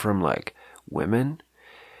validation from like women,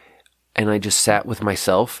 and I just sat with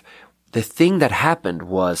myself, the thing that happened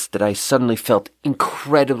was that I suddenly felt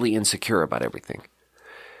incredibly insecure about everything.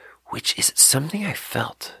 Which is something I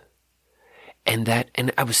felt. And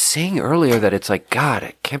I was saying earlier that it's like, God,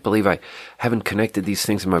 I can't believe I haven't connected these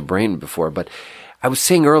things in my brain before. But I was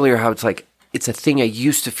saying earlier how it's like, it's a thing I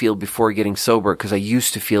used to feel before getting sober, because I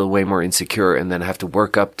used to feel way more insecure and then have to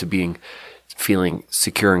work up to feeling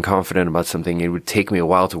secure and confident about something. It would take me a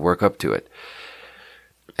while to work up to it.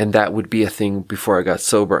 And that would be a thing before I got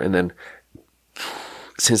sober. And then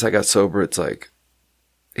since I got sober, it's like,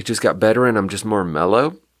 it just got better and I'm just more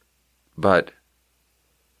mellow. But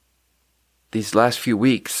these last few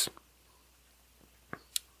weeks,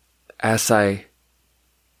 as I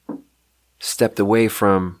stepped away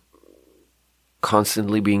from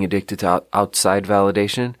constantly being addicted to outside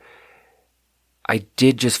validation, I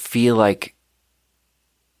did just feel like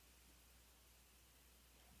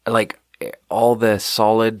all the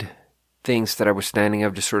solid things that I was standing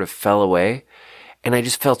up just sort of fell away. And I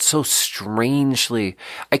just felt so strangely,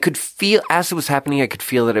 I could feel, as it was happening, I could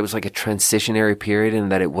feel that it was like a transitionary period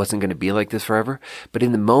and that it wasn't going to be like this forever. But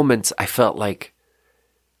in the moments, I felt like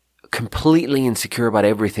completely insecure about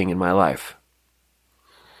everything in my life.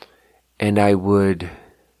 And I would,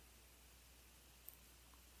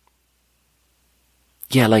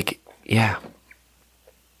 I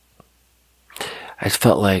just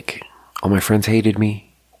felt like all my friends hated me.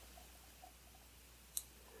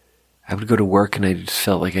 I would go to work and I just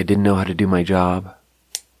felt like I didn't know how to do my job.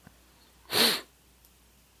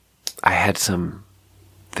 I had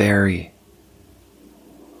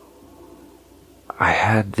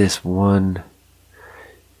this one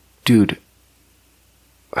dude,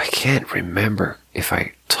 I can't remember if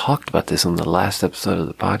I talked about this on the last episode of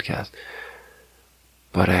the podcast,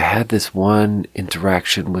 but I had this one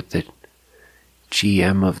interaction with the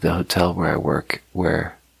GM of the hotel where I work,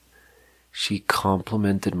 where she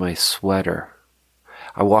complimented my sweater.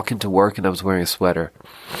 I walk into work and I was wearing a sweater.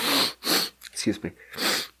 Excuse me.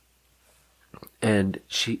 And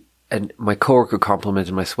my coworker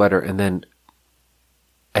complimented my sweater, and then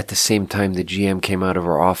at the same time the GM came out of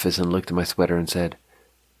her office and looked at my sweater and said,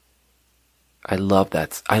 I love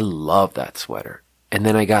that sweater. And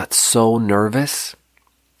then I got so nervous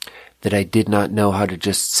that I did not know how to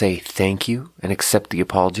just say thank you and accept the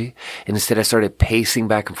apology. And instead I started pacing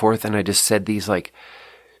back and forth, and I just said these like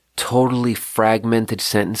totally fragmented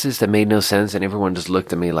sentences that made no sense, and everyone just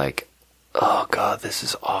looked at me like, oh God, this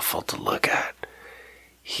is awful to look at.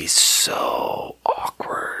 He's so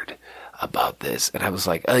awkward about this. And I was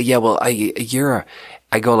like, I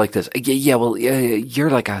go like this. You're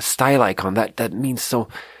like a style icon. That means so,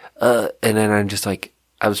 and then I'm just like,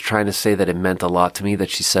 I was trying to say that it meant a lot to me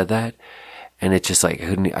that she said that. And it's just like,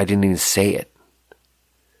 I didn't even say it.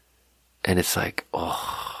 And it's like,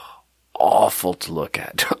 oh, awful to look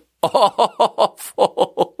at.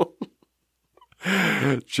 Awful.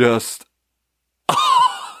 Just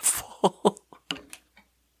awful.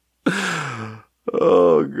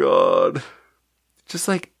 Oh God. Just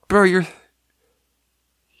like, bro,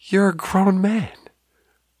 you're a grown man.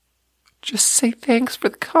 Just say thanks for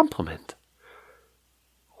the compliment.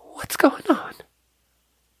 What's going on?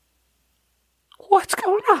 What's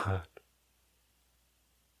going on?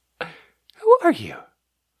 Who are you?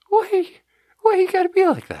 Why you gotta be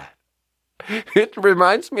like that? It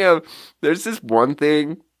reminds me of, there's this one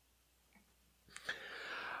thing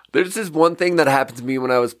that happened to me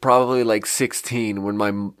when I was probably like 16, when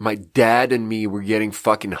my dad and me were getting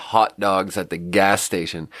fucking hot dogs at the gas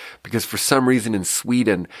station, because for some reason in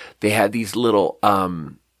Sweden, they had these little,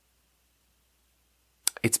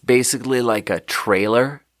 it's basically like a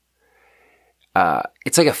trailer.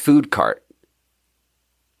 It's like a food cart,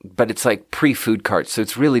 but it's like pre-food cart. So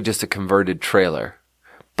it's really just a converted trailer.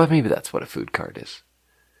 But maybe that's what a food cart is.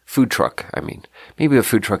 Food truck, I mean. Maybe a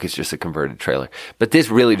food truck is just a converted trailer. But this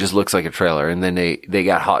really just looks like a trailer. And then they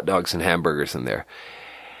got hot dogs and hamburgers in there.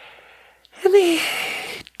 And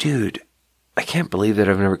dude, I can't believe that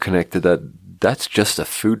I've never connected that. That's just a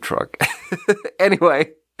food truck.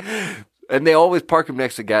 Anyway. And they always park them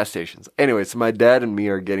next to gas stations. Anyway, so my dad and me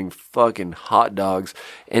are getting fucking hot dogs.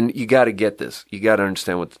 And you got to get this. You got to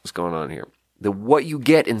understand what's going on here. What you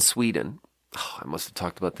get in Sweden. Oh, I must have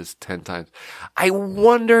talked about this 10 times. I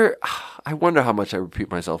wonder how much I repeat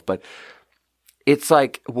myself. But it's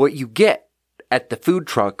like what you get at the food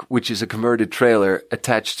truck, which is a converted trailer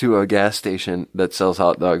attached to a gas station that sells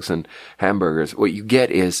hot dogs and hamburgers. What you get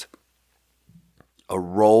is a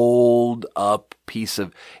rolled up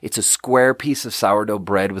it's a square piece of sourdough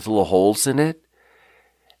bread with little holes in it.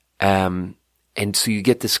 And so you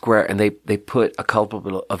get the square, and they put a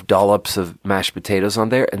couple of dollops of mashed potatoes on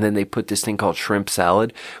there, and then they put this thing called shrimp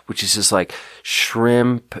salad, which is just like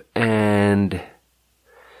shrimp and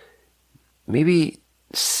maybe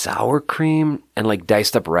sour cream and like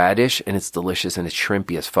diced up radish, and it's delicious and it's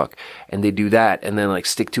shrimpy as fuck. And they do that, and then like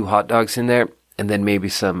stick 2 hot dogs in there, and then maybe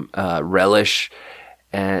some relish,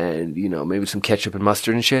 and, maybe some ketchup and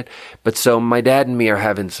mustard and shit. But so my dad and me are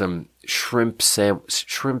having some shrimp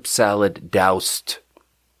salad doused,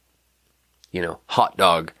 hot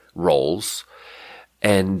dog rolls.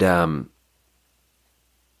 And,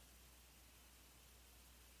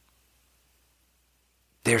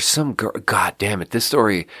 there's some girl, God damn it, this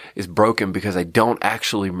story is broken because I don't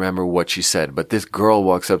actually remember what she said, but this girl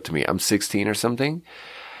walks up to me. I'm 16 or something.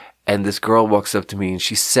 And this girl walks up to me and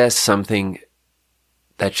she says something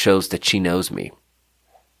that shows that she knows me.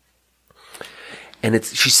 And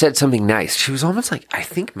she said something nice. She was almost like, I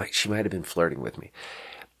think she might have been flirting with me.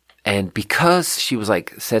 And because she was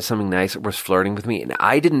like, said something nice, or was flirting with me, and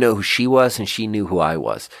I didn't know who she was, and she knew who I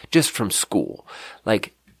was, just from school.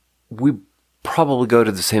 Like, we probably go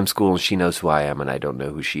to the same school, and she knows who I am, and I don't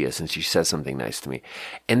know who she is, and she says something nice to me.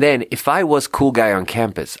 And then, if I was cool guy on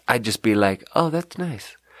campus, I'd just be like, oh, that's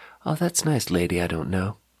nice. Oh, that's nice, lady I don't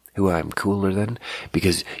know, who I'm cooler than,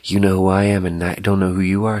 because you know who I am, and I don't know who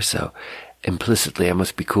you are, so implicitly I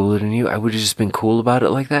must be cooler than you. I would have just been cool about it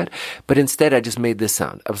like that. But instead I just made this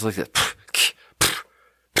sound. I was like that.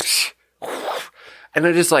 And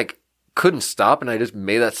I just like couldn't stop, and I just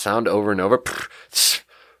made that sound over and over.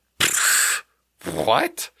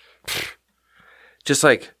 What? Just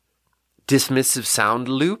like dismissive sound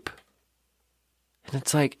loop. And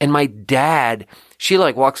it's like, and my dad, she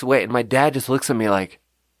like walks away, and my dad just looks at me like,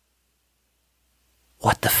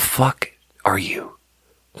 what the fuck are you?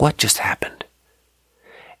 What just happened?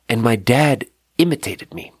 And my dad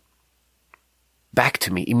imitated me back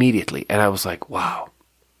to me immediately. And I was like, wow.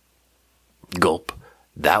 Gulp.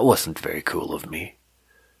 That wasn't very cool of me.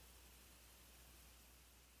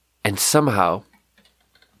 And somehow,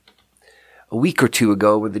 a week or two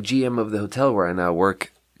ago, when the GM of the hotel where I now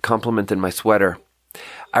work complimented my sweater,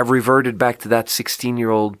 I reverted back to that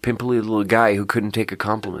 16-year-old pimply little guy who couldn't take a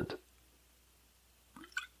compliment.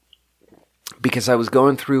 Because I was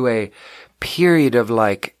going through a period of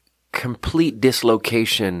like complete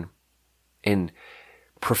dislocation and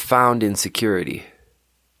profound insecurity,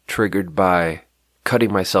 triggered by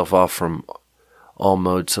cutting myself off from all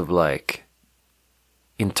modes of like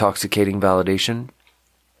intoxicating validation.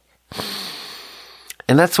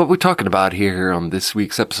 And that's what we're talking about here on this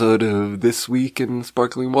week's episode of This Week in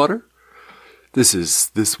Sparkling Water. This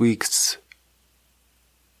is this week's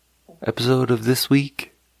episode of This Week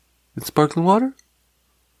in Sparkling Water,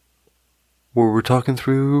 where we're talking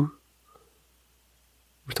through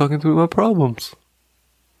my problems.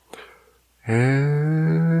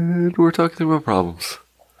 And we're talking through my problems.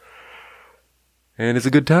 And it's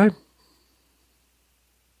a good time.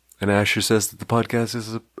 And Asher says that the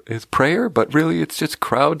podcast is prayer, but really it's just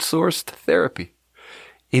crowdsourced therapy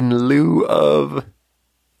in lieu of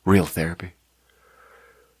real therapy.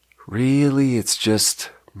 Really, it's just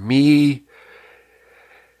me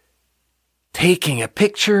taking a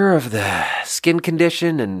picture of the skin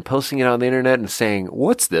condition and posting it on the internet and saying,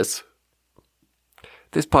 what's this?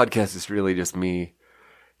 This podcast is really just me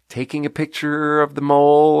taking a picture of the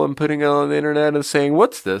mole and putting it on the internet and saying,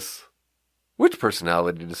 what's this? Which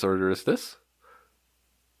personality disorder is this?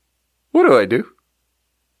 What do I do?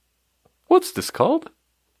 What's this called?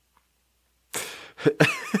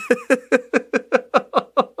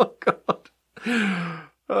 Oh, God.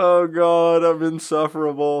 Oh, God, I'm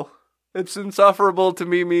insufferable. It's insufferable to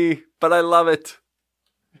me, but I love it.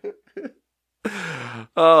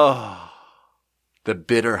 Oh, the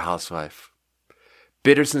Bitter Housewife.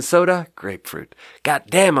 Bitters and soda, grapefruit. God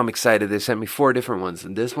damn, I'm excited. They sent me 4 different ones.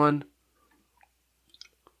 And this one,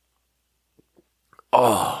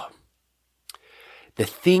 oh, the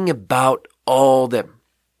thing about all them,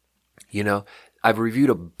 I've reviewed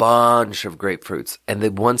a bunch of grapefruits, and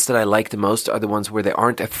the ones that I like the most are the ones where they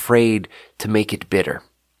aren't afraid to make it bitter.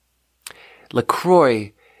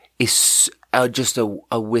 LaCroix is just a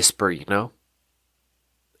whisper,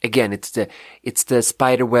 Again, it's the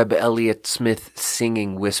Spiderweb Elliott Smith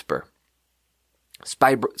singing whisper.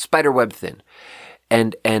 Spiderweb thin.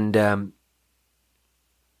 And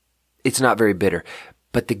it's not very bitter.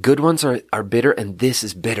 But the good ones are bitter, and this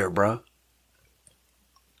is bitter, bro.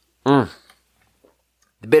 The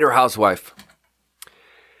Bitter Housewife.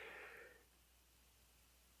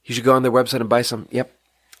 You should go on their website and buy some. Yep.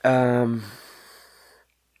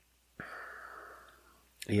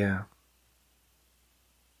 Yeah.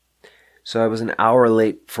 So I was an hour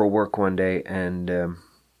late for work one day, and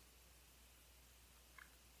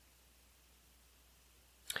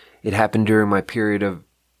it happened during my period of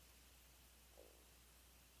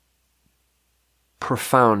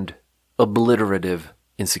profound, obliterative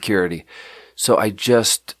insecurity. So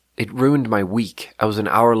it ruined my week. I was an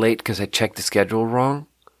hour late because I checked the schedule wrong.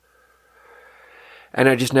 And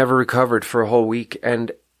I just never recovered for a whole week.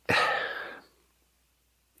 And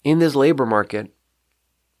in this labor market,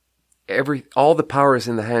 all the power is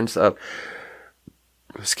in the hands of,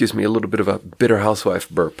 excuse me, a little bit of a Bitter Housewife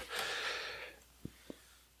burp.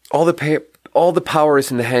 All the power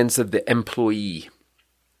is in the hands of the employee,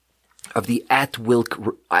 of the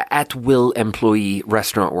at-will employee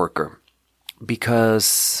restaurant worker,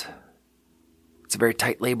 because it's a very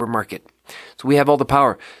tight labor market. So we have all the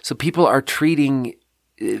power. So people are treating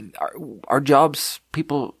our jobs,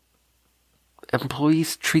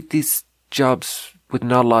 employees treat these jobs with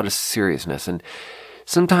not a lot of seriousness. And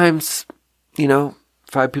sometimes,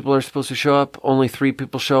 5 people are supposed to show up, only 3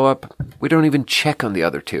 people show up. We don't even check on the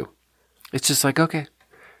other 2. It's just like, okay,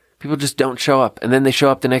 people just don't show up. And then they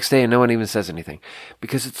show up the next day and no one even says anything.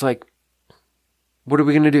 Because it's like, what are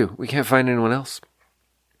we going to do? We can't find anyone else.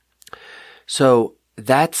 So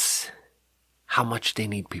that's how much they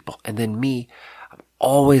need people. And then me, I'm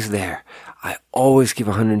always there. I always give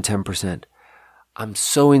 110%. I'm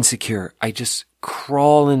so insecure. I just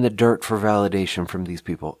crawl in the dirt for validation from these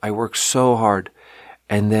people. I work so hard.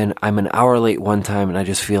 And then I'm an hour late one time and I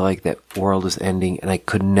just feel like that world is ending and I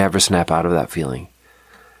could never snap out of that feeling.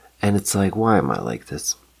 And it's like, why am I like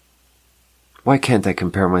this? Why can't I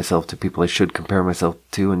compare myself to people I should compare myself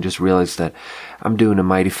to and just realize that I'm doing a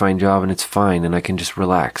mighty fine job and it's fine and I can just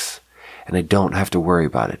relax and I don't have to worry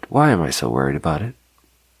about it? Why am I so worried about it?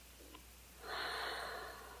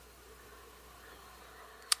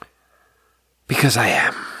 Because I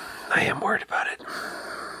am. I am worried about it.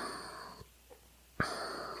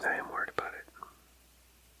 I am worried about it.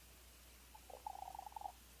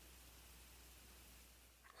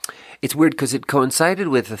 It's weird because it coincided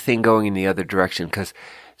with a thing going in the other direction.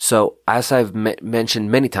 So as I've mentioned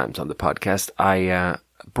many times on the podcast, I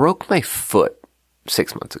broke my foot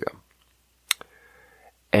 6 months ago.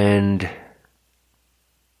 And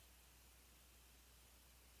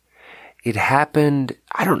it happened,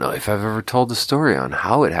 I don't know if I've ever told the story on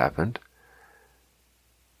how it happened.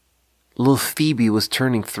 Little Phoebe was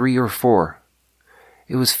turning 3 or 4.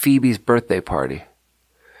 It was Phoebe's birthday party.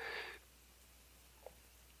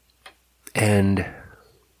 And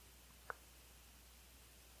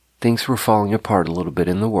things were falling apart a little bit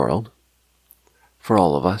in the world for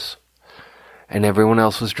all of us. And everyone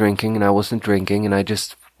else was drinking and I wasn't drinking and I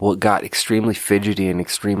just got extremely fidgety and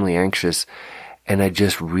extremely anxious. And I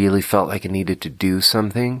just really felt like I needed to do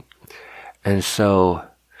something. And so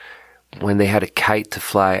when they had a kite to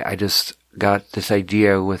fly, I just got this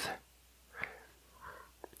idea with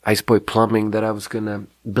Ice Boy Plumbing that I was going to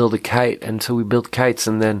build a kite. And so we built kites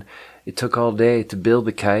and then it took all day to build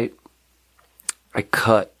the kite. I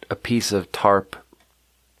cut a piece of tarp.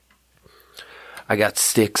 I got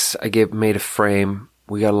sticks. Made a frame.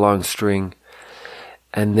 We got a long string.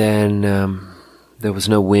 And then there was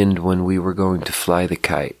no wind when we were going to fly the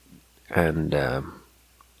kite. And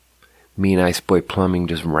me and Ice Boy Plumbing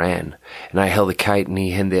just ran. And I held the kite and he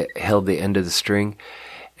held the end of the string.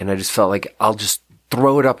 And I just felt like I'll just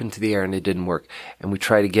throw it up into the air, and it didn't work. And we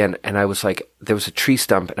tried again, and I was like, there was a tree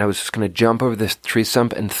stump, and I was just going to jump over this tree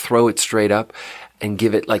stump and throw it straight up and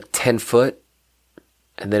give it like 10 foot,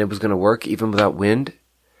 and then it was going to work even without wind.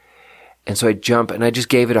 And so I jump, and I just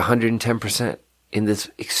gave it 110% in this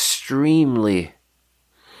extremely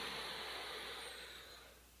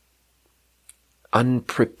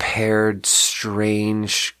unprepared,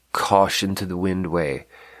 strange caution to the wind way,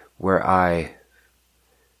 where I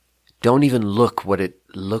don't even look what it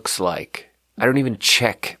looks like. I don't even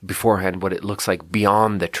check beforehand what it looks like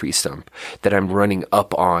beyond the tree stump that I'm running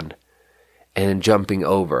up on and then jumping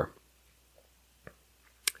over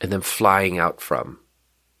and then flying out from.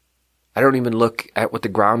 I don't even look at what the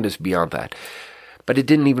ground is beyond that. But it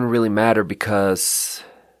didn't even really matter because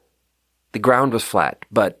the ground was flat,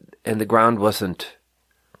 and the ground wasn't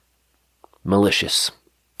malicious.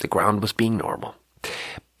 The ground was being normal.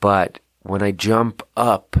 But when I jump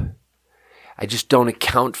up, I just don't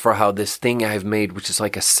account for how this thing I've made, which is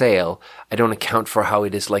like a sail, I don't account for how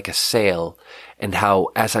it is like a sail, and how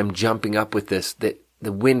as I'm jumping up with this,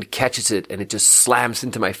 the wind catches it and it just slams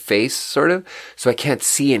into my face, sort of, so I can't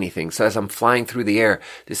see anything. So as I'm flying through the air,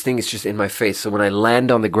 this thing is just in my face. So when I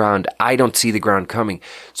land on the ground, I don't see the ground coming.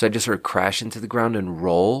 So I just sort of crash into the ground and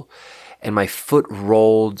roll, and my foot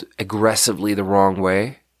rolled aggressively the wrong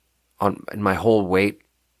way, and my whole weight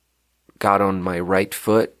got on my right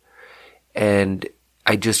foot. And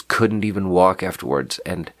I just couldn't even walk afterwards.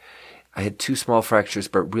 And I had 2 small fractures,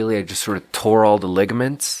 but really I just sort of tore all the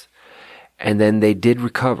ligaments. And then they did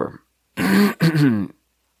recover.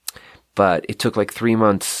 But it took like 3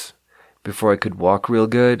 months before I could walk real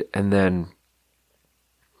good. And then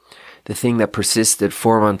the thing that persisted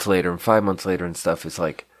 4 months later and 5 months later and stuff is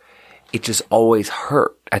like, it just always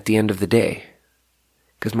hurt at the end of the day.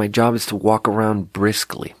 Because my job is to walk around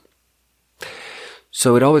briskly.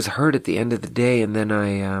 So it always hurt at the end of the day, and then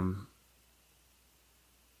I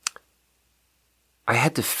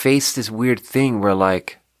had to face this weird thing where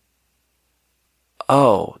like,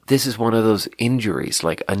 oh, this is one of those injuries,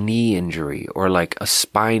 like a knee injury or like a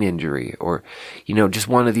spine injury or, just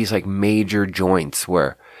one of these like major joints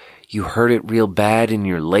where, you hurt it real bad in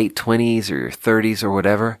your late 20s or your 30s or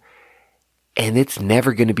whatever, and it's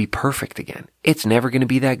never going to be perfect again. It's never going to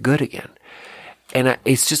be that good again. And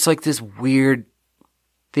it's just like this weird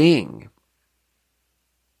thing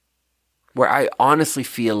where I honestly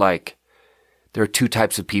feel like there are two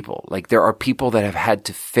types of people. Like, there are people that have had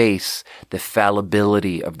to face the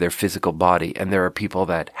fallibility of their physical body, and there are people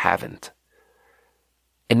that haven't.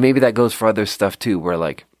 And maybe that goes for other stuff too, where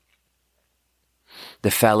like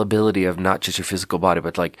the fallibility of not just your physical body,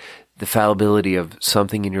 but like the fallibility of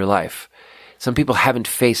something in your life. Some people haven't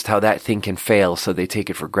faced how that thing can fail, so they take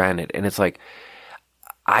it for granted. And it's like,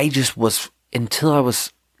 I just was, until I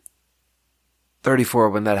was 34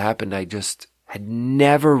 when that happened, I just had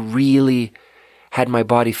never really had my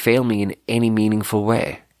body fail me in any meaningful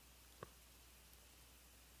way.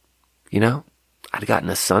 You know, I'd gotten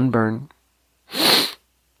a sunburn.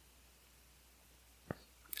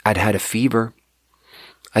 I'd had a fever.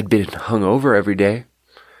 I'd been hungover every day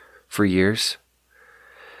for years.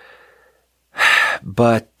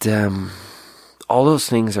 But all those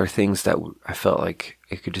things are things that I felt like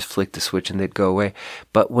I could just flick the switch and they'd go away.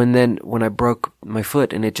 But when I broke my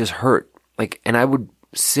foot and it just hurt, like, and I would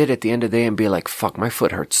sit at the end of the day and be like, fuck, my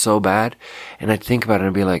foot hurts so bad. And I'd think about it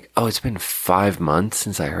and be like, oh, it's been 5 months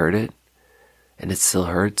since I hurt it and it still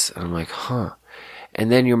hurts. And I'm like, huh.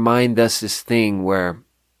 And then your mind does this thing where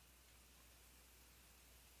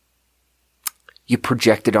you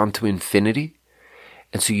project it onto infinity.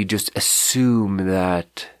 And so you just assume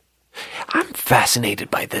that. I'm fascinated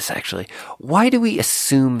by this, actually. Why do we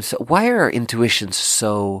assume why are our intuitions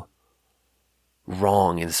so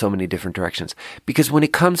wrong in so many different directions? Because when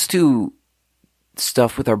it comes to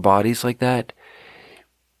stuff with our bodies like that,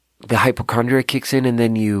 the hypochondria kicks in, and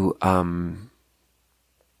then you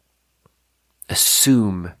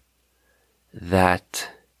assume that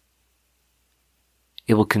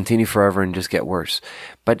it will continue forever and just get worse.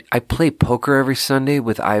 But I play poker every Sunday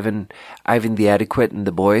with Ivan the Adequate and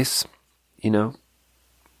the boys, you know,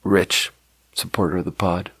 Rich, supporter of the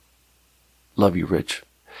pod. Love you, Rich.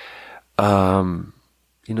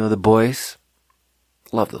 You know, the boys.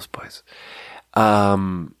 Love those boys.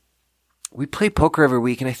 We play poker every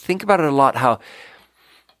week, and I think about it a lot, how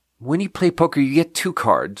when you play poker, you get 2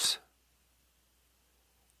 cards.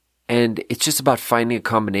 And it's just about finding a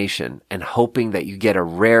combination and hoping that you get a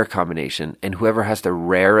rare combination, and whoever has the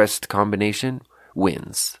rarest combination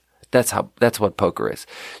wins. That's what poker is.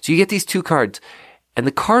 So you get these 2 cards, and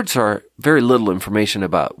the cards are very little information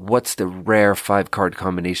about what's the rare 5-card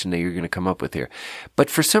combination that you're going to come up with here. But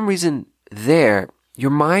for some reason your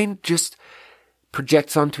mind just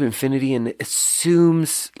projects onto infinity and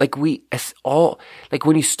assumes, like when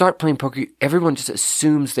you start playing poker, everyone just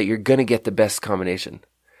assumes that you're going to get the best combination.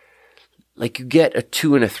 Like, you get a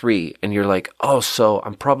 2 and a 3, and you're like, oh, so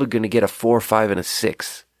I'm probably going to get a 4, 5, and a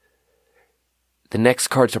 6. The next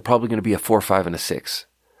cards are probably going to be a 4, 5, and a 6.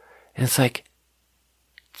 And it's like,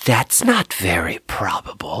 that's not very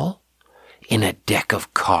probable in a deck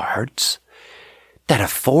of cards that a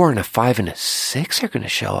 4 and a 5 and a 6 are going to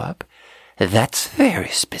show up. That's very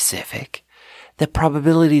specific. The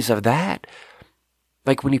probabilities of that,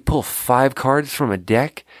 like when you pull 5 cards from a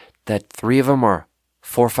deck, that 3 of them are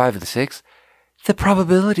 4, 5, and 6, the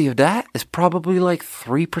probability of that is probably like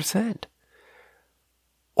 3%.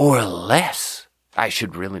 Or less. I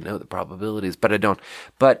should really know the probabilities, but I don't.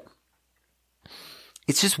 But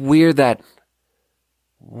it's just weird that,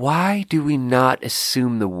 why do we not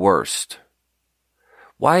assume the worst?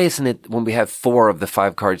 Why isn't it when we have 4 of the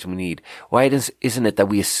 5 cards we need, why isn't it that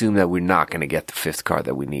we assume that we're not going to get the 5th card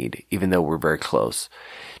that we need, even though we're very close?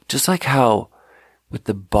 Just like how with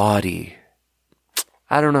the body,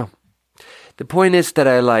 I don't know. The point is that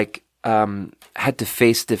I had to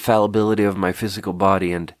face the fallibility of my physical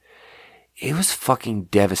body, and it was fucking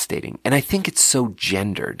devastating. And I think it's so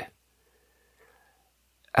gendered.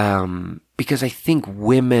 Because I think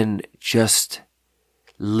women just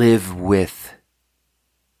live with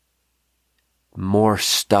more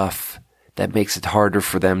stuff that makes it harder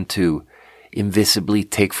for them to invisibly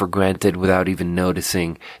take for granted without even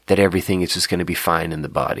noticing that everything is just going to be fine in the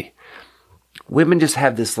body. Women just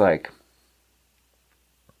have this, like,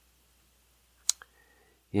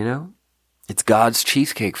 you know, it's God's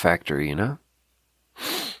cheesecake factory, you know?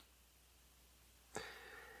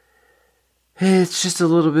 It's just a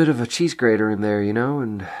little bit of a cheese grater in there, you know,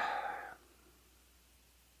 and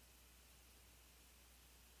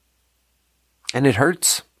it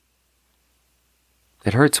hurts.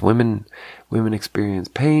 It hurts. Women experience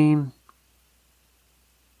pain.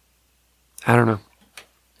 I don't know.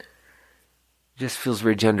 It just feels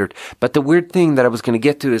very gendered. But the weird thing that I was going to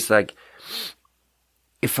get to is, like,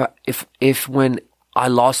 if when I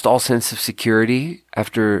lost all sense of security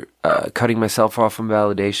after cutting myself off from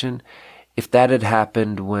validation, if that had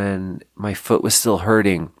happened when my foot was still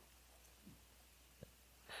hurting,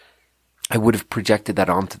 I would have projected that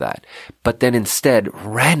onto that. But then instead,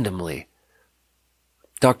 randomly,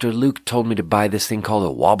 Dr. Luke told me to buy this thing called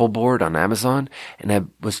a wobble board on Amazon, and I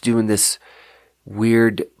was doing this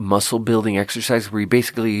weird muscle building exercise where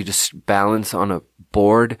you just balance on a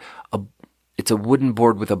board. It's a wooden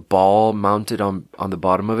board with a ball mounted on the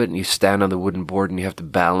bottom of it, and you stand on the wooden board and you have to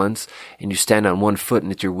balance, and you stand on one foot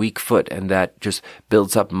and it's your weak foot, and that just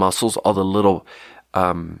builds up muscles, all the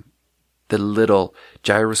little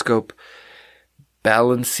gyroscope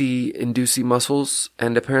balancy inducing muscles.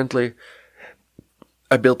 And apparently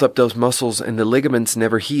I built up those muscles, and the ligaments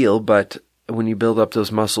never heal, but when you build up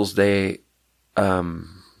those muscles, they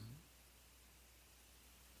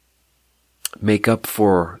make up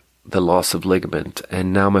for the loss of ligament,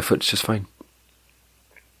 and now my foot's just fine.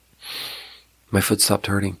 My foot stopped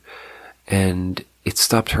hurting, and it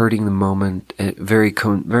stopped hurting the moment. It very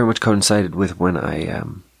much coincided with when I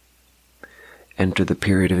entered the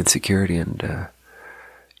period of insecurity, and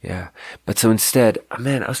yeah. But so instead,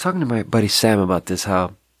 man, I was talking to my buddy Sam about this,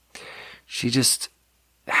 how she just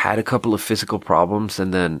had a couple of physical problems,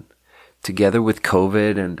 and then together with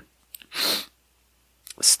COVID and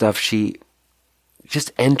stuff, she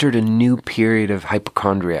just entered a new period of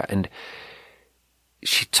hypochondria. And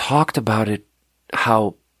she talked about it,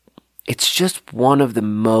 how it's just one of the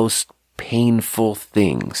most painful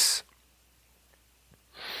things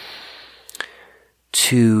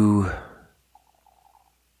to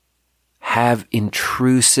have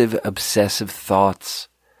intrusive, obsessive thoughts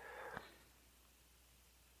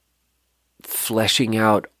fleshing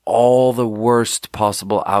out all the worst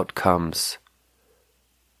possible outcomes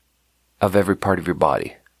of every part of your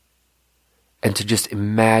body. And to just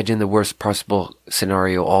imagine the worst possible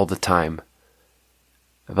scenario all the time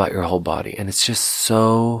about your whole body. And it's just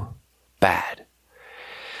so bad.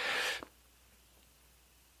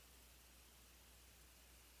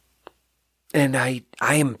 And I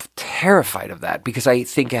am terrified of that, because I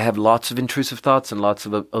think I have lots of intrusive thoughts and lots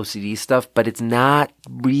of OCD stuff, but it's not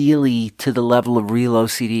really to the level of real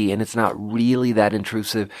OCD, and it's not really that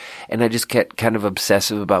intrusive. And I just get kind of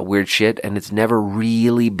obsessive about weird shit, and it's never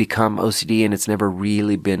really become OCD, and it's never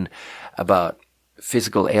really been about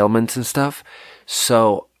physical ailments and stuff.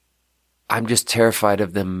 So I'm just terrified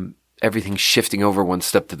of everything shifting over one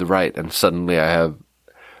step to the right, and suddenly I have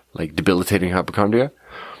like debilitating hypochondria.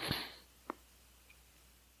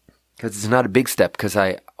 Because it's not a big step, because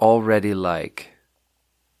I already like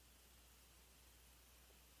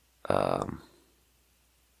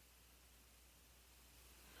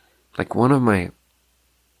one of my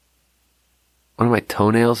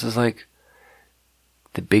toenails is like,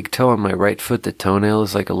 the big toe on my right foot, the toenail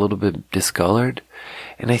is like a little bit discolored.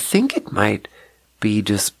 And I think it might be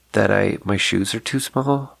just that my shoes are too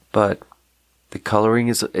small, but the coloring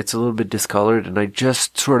it's a little bit discolored, and I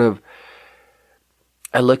just sort of,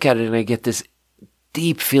 I look at it and I get this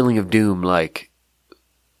deep feeling of doom. Like,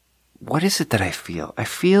 what is it that I feel? I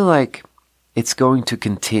feel like it's going to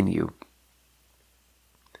continue.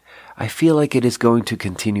 I feel like it is going to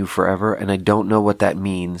continue forever, and I don't know what that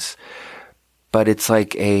means. But it's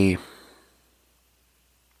like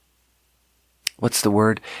what's the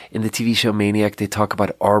word? In the TV show Maniac, they talk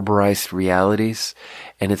about arborized realities,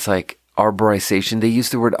 and it's like arborization. They use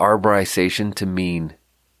the word arborization to mean,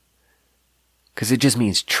 because it just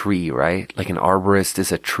means tree, right? Like an arborist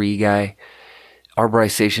is a tree guy.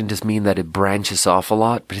 Arborization just mean that it branches off a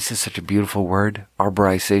lot, but it's just such a beautiful word,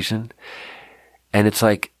 arborization. And it's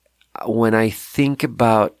like, when I think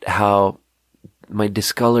about how my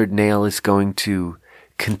discolored nail is going to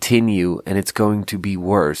continue and it's going to be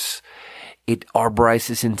worse, it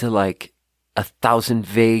arborizes into like 1,000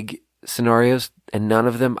 vague scenarios, and none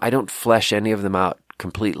of them, I don't flesh any of them out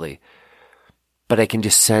completely. But I can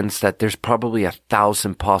just sense that there's probably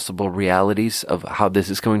 1,000 possible realities of how this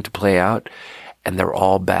is going to play out, and they're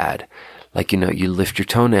all bad. Like, you lift your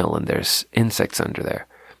toenail and there's insects under there.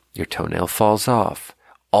 Your toenail falls off.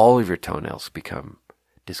 All of your toenails become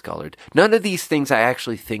discolored. None of these things I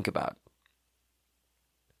actually think about.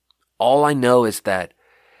 All I know is that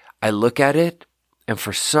I look at it, and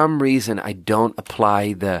for some reason I don't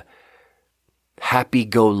apply the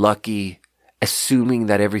happy-go-lucky, assuming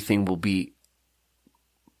that everything will be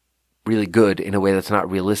really good in a way that's not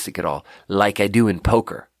realistic at all, like I do in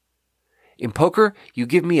poker. In poker, you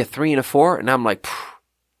give me a 3 and a 4, and I'm like,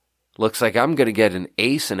 looks like I'm going to get an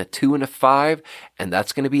ace and a 2 and a 5, and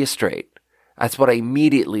that's going to be a straight. That's what I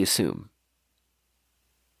immediately assume.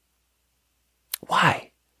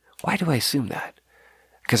 Why? Why do I assume that?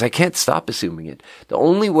 Because I can't stop assuming it. The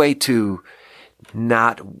only way to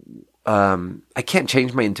not, I can't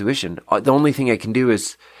change my intuition. The only thing I can do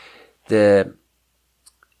is the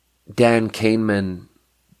Dan Kahneman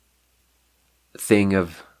thing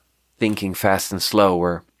of thinking fast and slow,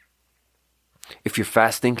 where if you're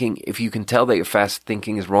fast thinking, if you can tell that your fast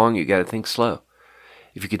thinking is wrong, you got to think slow.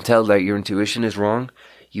 If you can tell that your intuition is wrong,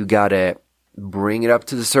 you got to bring it up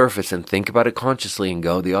to the surface and think about it consciously and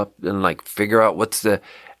go and like figure out what's the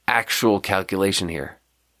actual calculation here.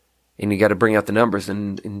 And you got to bring out the numbers,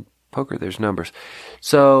 and in poker there's numbers.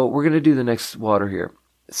 So we're going to do the next water here.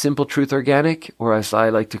 Simple Truth Organic, or as I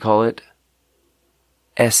like to call it,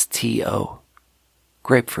 STO.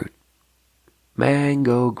 Grapefruit.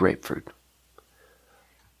 Mango Grapefruit.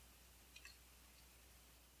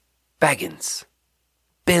 Baggins.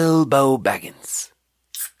 Bilbo Baggins.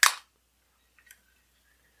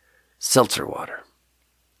 Seltzer Water.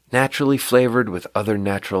 Naturally flavored with other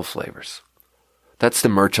natural flavors. That's the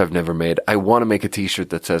merch I've never made. I want to make a t-shirt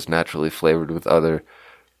that says naturally flavored with other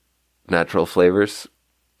natural flavors,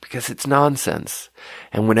 because it's nonsense.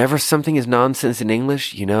 And whenever something is nonsense in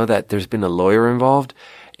English, you know that there's been a lawyer involved,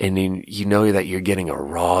 and you know that you're getting a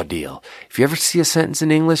raw deal. If you ever see a sentence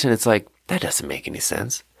in English and it's like, that doesn't make any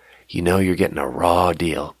sense, you know you're getting a raw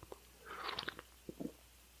deal.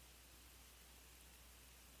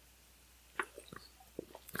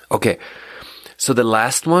 Okay, so the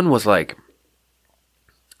last one was like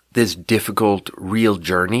this difficult, real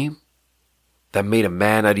journey that made a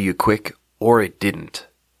man out of you quick, or it didn't.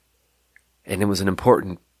 And it was an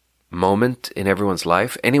important moment in everyone's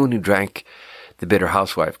life. Anyone who drank the Bitter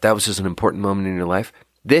Housewife, that was just an important moment in your life.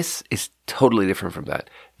 This is totally different from that.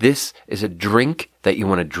 This is a drink that you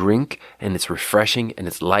want to drink, and it's refreshing, and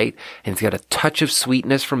it's light, and it's got a touch of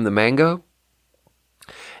sweetness from the mango.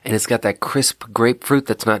 And it's got that crisp grapefruit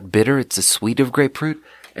that's not bitter. It's the sweet of grapefruit.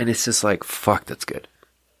 And it's just like, fuck, that's good.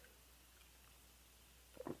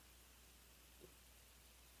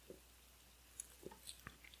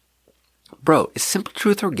 Bro, is Simple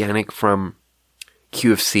Truth Organic from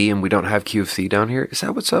QFC and we don't have QFC down here? Is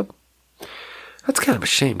that what's up? That's kind of a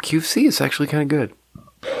shame. QFC is actually kind of good.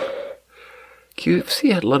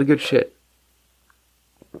 QFC had a lot of good shit.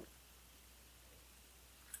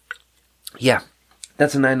 Yeah.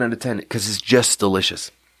 That's a 9 out of 10 because it's just delicious.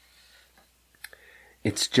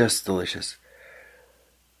 It's just delicious.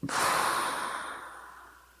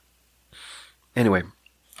 Anyway,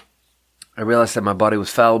 I realized that my body was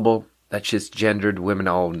fallible. That shit's gendered. Women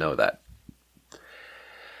all know that.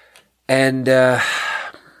 And it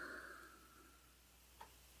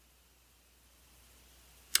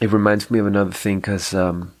reminds me of another thing because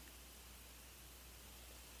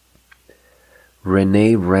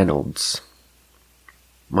Renee Reynolds,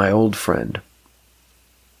 my old friend,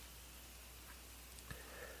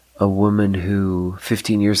 a woman who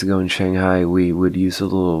 15 years ago in Shanghai, we would use a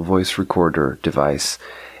little voice recorder device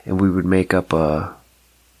and we would make up a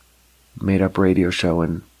made-up radio show,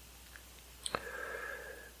 and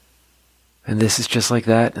this is just like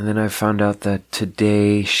that. And then I found out that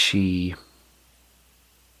today she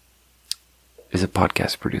is a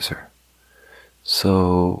podcast producer.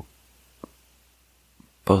 So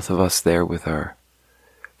both of us there with our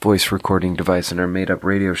voice recording device and our made-up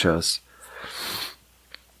radio shows.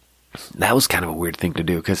 That was kind of a weird thing to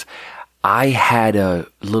do because I had a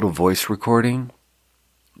little voice recording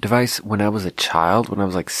device when I was a child, when I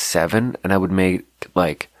was like 7, and I would make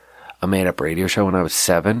like a made-up radio show when I was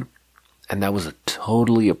 7, and that was a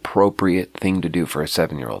totally appropriate thing to do for a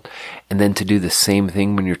 7-year-old. And then to do the same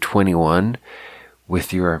thing when you're 21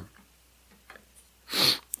 with your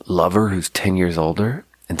lover who's 10 years older,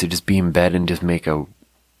 and to just be in bed and just make a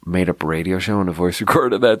made-up radio show and a voice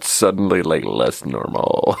recorder, that's suddenly like less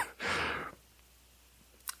normal.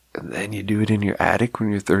 And then you do it in your attic when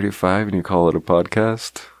you're 35 and you call it a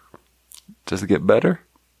podcast. Does it get better?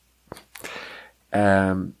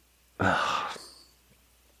 I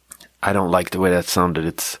don't like the way that sounded.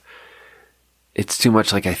 It's too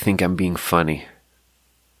much like I think I'm being funny.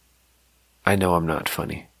 I know I'm not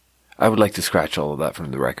funny. I would like to scratch all of that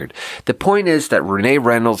from the record. The point is that Renee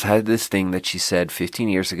Reynolds had this thing that she said 15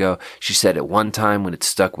 years ago. She said it one time when it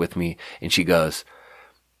stuck with me, and she goes,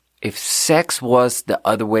 if sex was the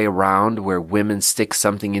other way around, where women stick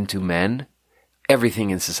something into men, everything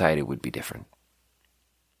in society would be different.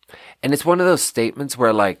 And it's one of those statements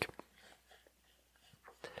where, like,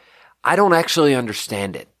 I don't actually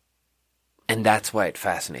understand it. And that's why it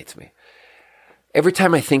fascinates me. Every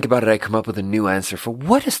time I think about it, I come up with a new answer for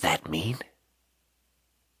what does that mean?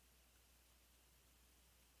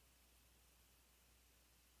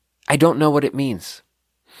 I don't know what it means.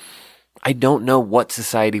 I don't know what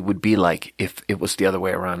society would be like if it was the other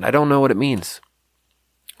way around. I don't know what it means.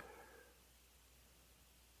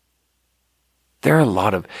 There are a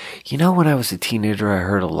lot of, when I was a teenager, I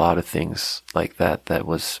heard a lot of things like that that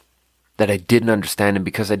I didn't understand. And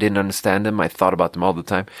because I didn't understand them, I thought about them all the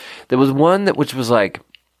time. There was one which was like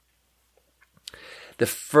the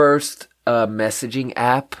first messaging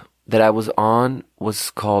app that I was on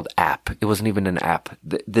was called App. It wasn't even an app.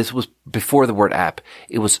 This was before the word app.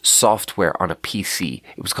 It was software on a PC.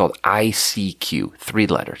 It was called ICQ, 3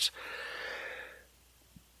 letters.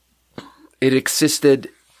 It existed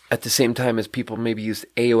at the same time as people maybe used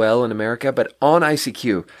AOL in America, but on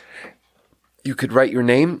ICQ, you could write your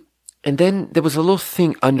name, and then there was a little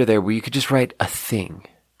thing under there where you could just write a thing.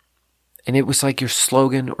 And it was like your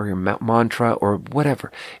slogan or your mantra or whatever.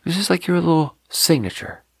 It was just like your little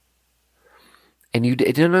signature. And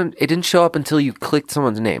it didn't show up until you clicked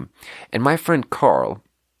someone's name. And my friend Carl,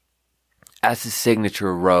 as his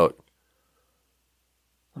signature, wrote,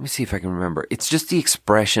 let me see if I can remember. It's just the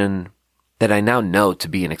expression that I now know to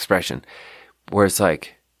be an expression, where it's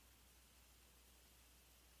like,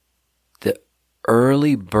 the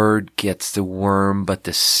early bird gets the worm, but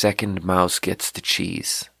the second mouse gets the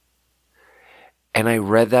cheese. And I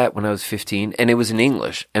read that when I was 15, and it was in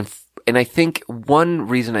English. And I think one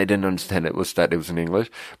reason I didn't understand it was that it was in English,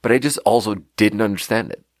 but I just also didn't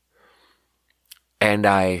understand it. And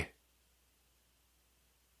I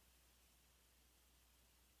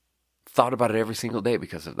thought about it every single day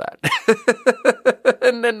because of that.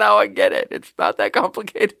 And then now I get it. It's not that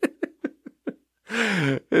complicated.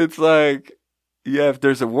 It's like, yeah, if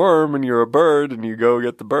there's a worm and you're a bird and you go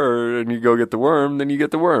get the bird and you go get the worm, then you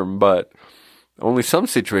get the worm. But only some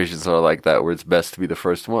situations are like that where it's best to be the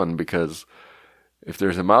first one, because if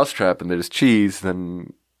there's a mousetrap and there's cheese,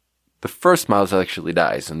 then the first mouse actually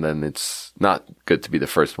dies, and then it's not good to be the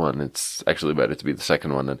first one. It's actually better to be the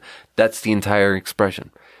second one. And that's the entire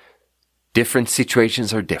expression. Different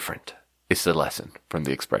situations are different. It's the lesson from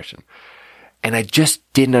the expression. And I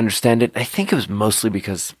just didn't understand it. I think it was mostly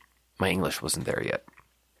because my English wasn't there yet.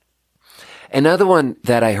 Another one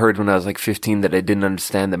that I heard when I was like 15 that I didn't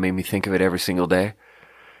understand, that made me think of it every single day,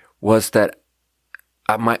 was that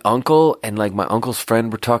my uncle and like my uncle's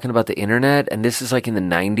friend were talking about the internet, and this is like in the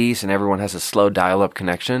 90s and everyone has a slow dial-up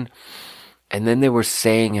connection. And then they were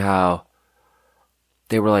saying how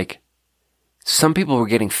they were like, some people were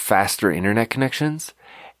getting faster internet connections.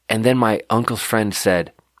 And then my uncle's friend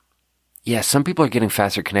said, yeah, some people are getting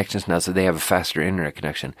faster connections now, so they have a faster internet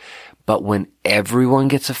connection. But when everyone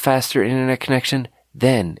gets a faster internet connection,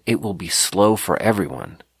 then it will be slow for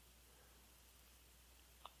everyone.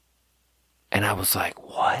 And I was like,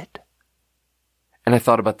 what? And I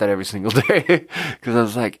thought about that every single day because I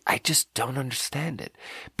was like, I just don't understand it.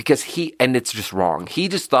 Because and it's just wrong. He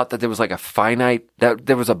just thought that there was like that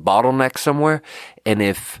there was a bottleneck somewhere. And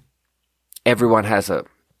if everyone has I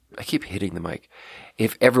keep hitting the mic.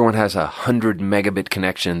 If everyone has 100 megabit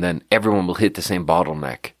connection, then everyone will hit the same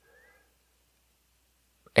bottleneck.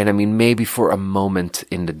 And I mean, maybe for a moment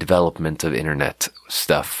in the development of internet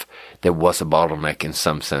stuff, there was a bottleneck in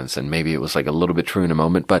some sense, and maybe it was like a little bit true in a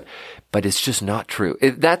moment, but it's just not true.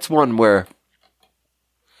 That's one where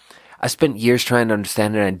I spent years trying to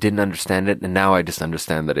understand it, and I didn't understand it, and now I just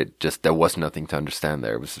understand that there was nothing to understand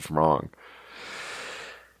there. It was just wrong.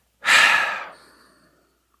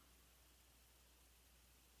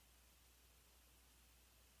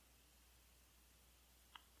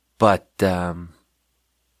 But,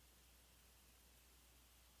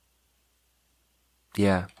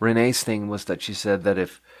 yeah, Renee's thing was that she said that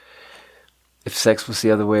if sex was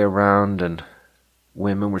the other way around and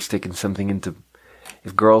women were sticking something into,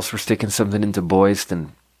 if girls were sticking something into boys,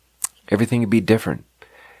 then everything would be different.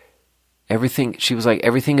 Everything, she was like,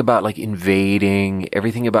 everything about like invading,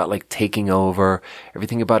 everything about like taking over,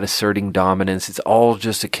 everything about asserting dominance, it's all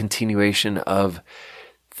just a continuation of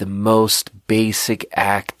the most basic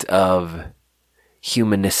act of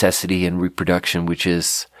human necessity and reproduction, which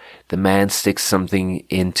is the man sticks something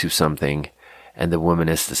into something and the woman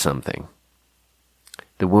is the something.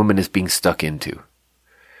 The woman is being stuck into.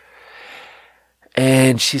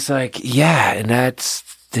 And she's like, yeah, and that's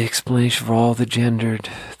the explanation for all the gendered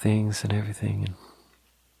things and everything.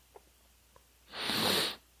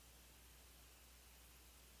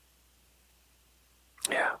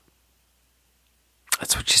 Yeah.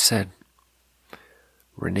 That's what she said.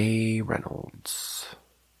 Renee Reynolds.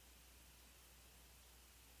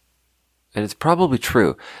 And it's probably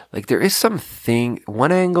true. Like, there is something,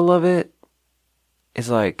 one angle of it is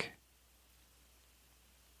like,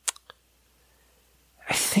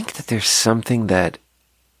 I think that there's something that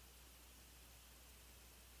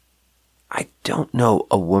don't know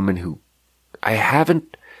a woman who, I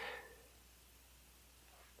haven't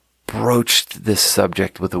broached this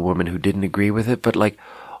subject with a woman who didn't agree with it, but like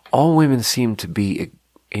all women seem to be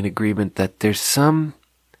in agreement that there's some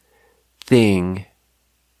thing.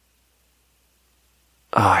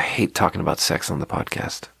 Oh, I hate talking about sex on the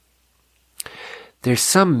podcast. There's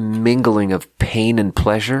some mingling of pain and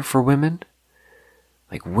pleasure for women.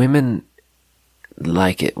 Like women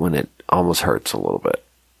like it when it almost hurts a little bit.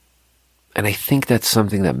 And I think that's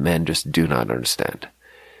something that men just do not understand.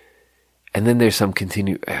 And then there's some I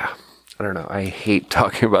don't know. I hate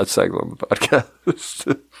talking about sex on the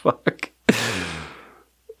podcast. Fuck.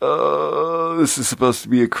 Oh, this is supposed to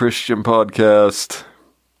be a Christian podcast.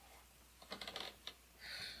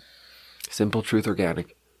 Simple Truth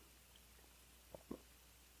Organic.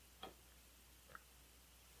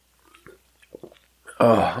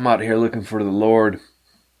 Oh, I'm out here looking for the Lord.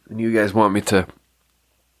 And you guys want me to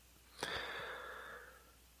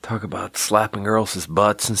talk about slapping girls'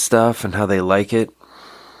 butts and stuff and how they like it.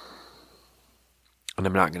 And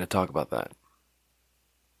I'm not going to talk about that.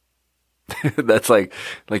 That's like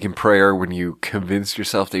in prayer when you convince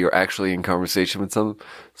yourself that you're actually in conversation with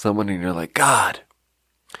someone and you're like, God,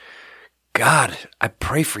 I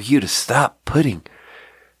pray for you to stop putting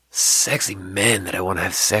sexy men that I want to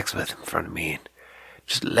have sex with in front of me. And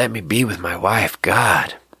just let me be with my wife,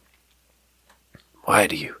 God. Why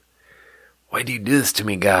do you do this to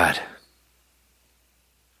me, God?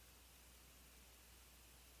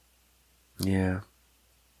 Yeah.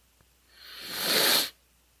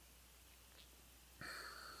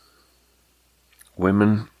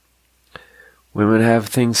 Women have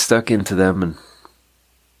things stuck into them and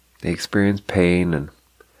they experience pain and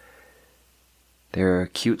they're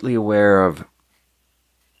acutely aware of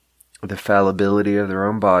the fallibility of their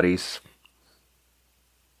own bodies.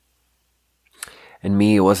 And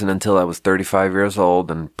me, it wasn't until I was 35 years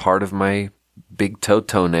old and part of my big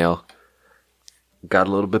toenail got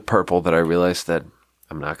a little bit purple that I realized that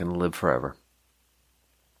I'm not going to live forever.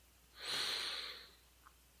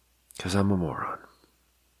 Because I'm a moron.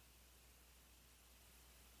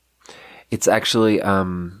 It's actually,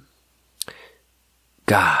 God.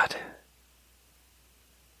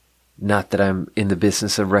 Not that I'm in the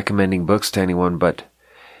business of recommending books to anyone, but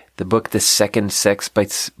the book The Second Sex by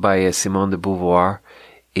Simone de Beauvoir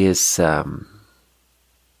is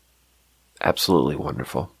absolutely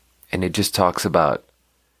wonderful. And it just talks about,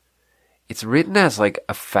 it's written as like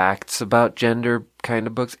a facts about gender kind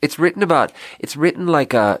of books. It's written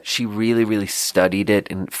like she really, really studied it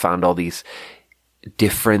and found all these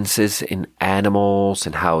differences in animals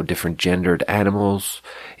and how different gendered animals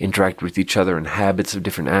interact with each other and habits of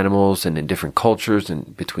different animals and in different cultures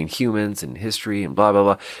and between humans and history and blah, blah,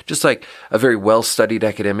 blah. Just like a very well-studied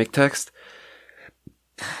academic text.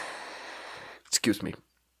 Excuse me.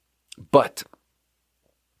 But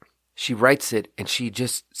she writes it and she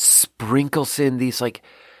just sprinkles in these like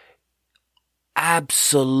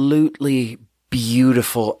absolutely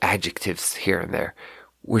beautiful adjectives here and there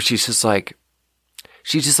where she just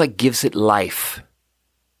gives it life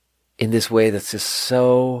in this way that's just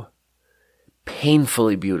so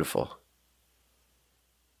painfully beautiful.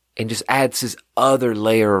 And just adds this other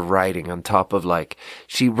layer of writing on top of like,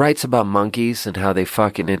 she writes about monkeys and how they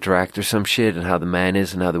fucking interact or some shit and how the man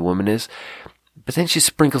is and how the woman is. But then she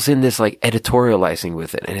sprinkles in this like editorializing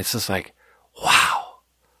with it. And it's just like, wow,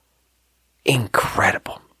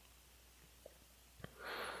 incredible.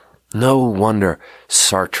 No wonder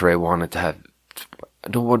Sartre wanted to have,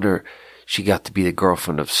 no wonder she got to be the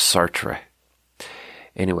girlfriend of Sartre.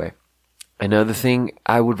 Anyway, another thing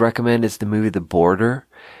I would recommend is the movie The Border,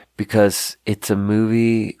 because it's a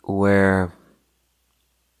movie where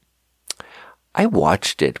I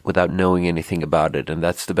watched it without knowing anything about it, and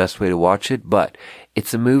that's the best way to watch it, but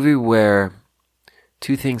it's a movie where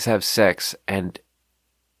two things have sex, and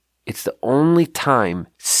it's the only time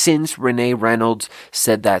since Renee Reynolds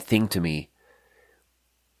said that thing to me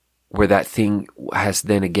where that thing has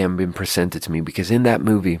then again been presented to me, because in that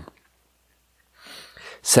movie,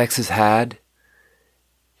 sex is had,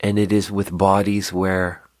 and it is with bodies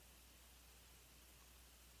where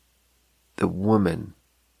the woman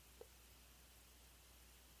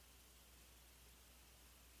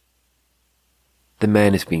the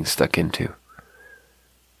man is being stuck into,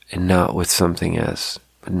 and not with something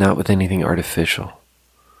but not with anything artificial.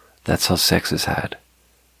 That's how sex is had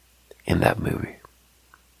in that movie.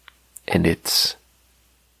 And it's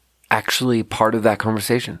actually part of that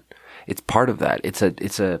conversation. It's part of that. It's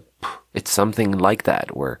something like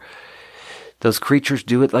that where those creatures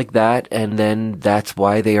do it like that, and then that's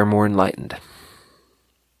why they are more enlightened.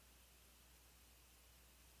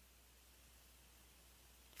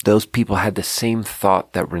 those people had the same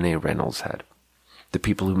thought that Rene Reynolds had. The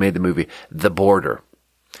people who made the movie The Border.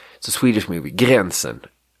 It's a Swedish movie. Gränsen.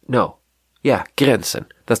 No. Yeah, Gränsen.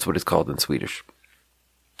 That's what it's called in Swedish.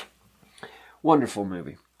 Wonderful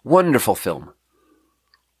movie. Wonderful film.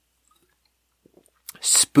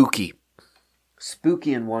 Spooky.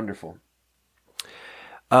 Spooky and wonderful.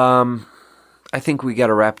 I think we got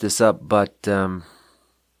to wrap this up, but the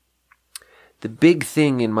big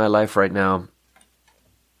thing in my life right now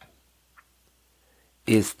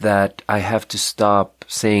is that I have to stop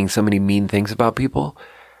saying so many mean things about people,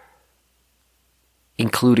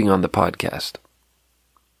 including on the podcast.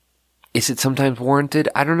 Is it sometimes warranted?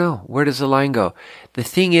 I don't know. Where does the line go? The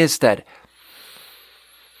thing is that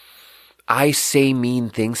I say mean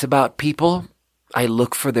things about people. I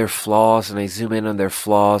look for their flaws and I zoom in on their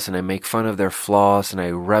flaws and I make fun of their flaws and I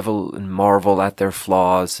revel and marvel at their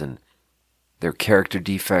flaws and their character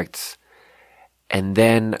defects. And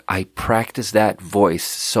then I practice that voice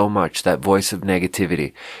so much, that voice of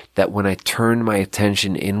negativity, that when I turn my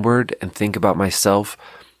attention inward and think about myself,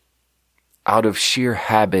 out of sheer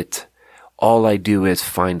habit, all I do is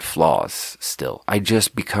find flaws still. I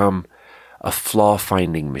just become a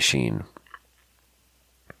flaw-finding machine.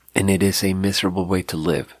 And it is a miserable way to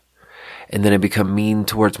live. And then I become mean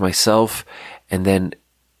towards myself, and then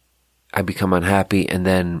I become unhappy, and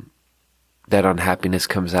then that unhappiness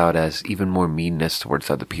comes out as even more meanness towards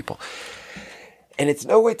other people. And it's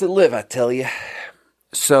no way to live, I tell you.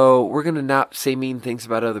 So we're going to not say mean things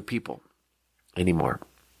about other people anymore.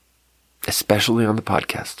 Especially on the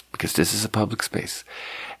podcast, because this is a public space.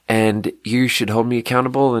 And you should hold me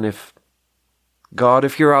accountable, and if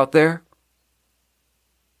you're out there,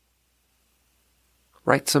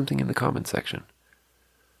 write something in the comment section.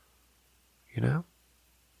 You know?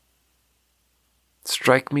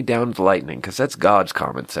 Strike me down with lightning, because that's God's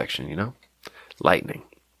comment section, you know? Lightning.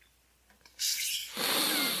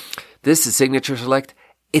 This is Signature Select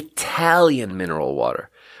Italian mineral water.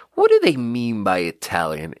 What do they mean by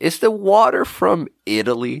Italian? Is the water from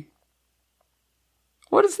Italy?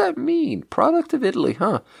 What does that mean? Product of Italy,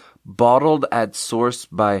 huh? Bottled at source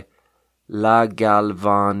by La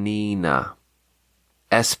Galvanina.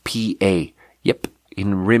 SPA. Yep,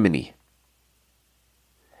 in Rimini.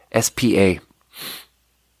 SPA.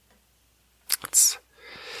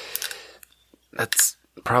 That's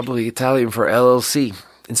probably Italian for LLC.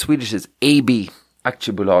 In Swedish, it's AB,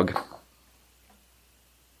 Aktiebolag.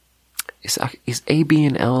 Is AB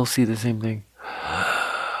and LLC the same thing?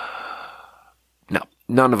 No,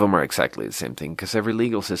 none of them are exactly the same thing because every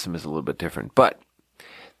legal system is a little bit different. But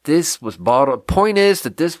this was bottled. Point is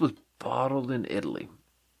that this was bottled in Italy,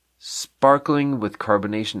 sparkling with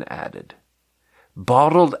carbonation added.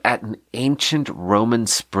 Bottled at an ancient Roman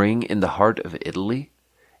spring in the heart of Italy.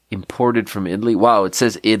 Imported from Italy. Wow, it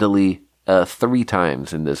says Italy 3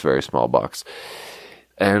 times in this very small box.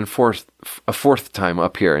 And a fourth time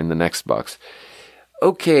up here in the next box.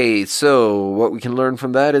 Okay, so what we can learn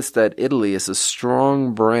from that is that Italy is a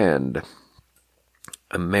strong brand.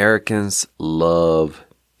 Americans love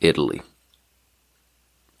Italy.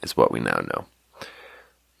 Is what we now know.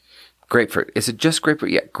 Grapefruit. Is it just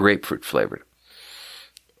grapefruit? Yeah, grapefruit flavored.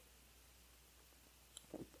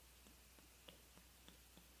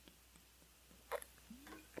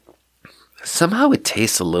 Somehow it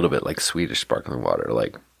tastes a little bit like Swedish sparkling water.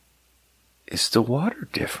 Like, is the water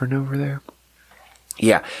different over there?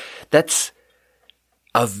 Yeah, that's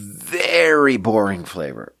a very boring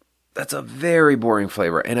flavor. That's a very boring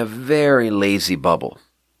flavor and a very lazy bubble.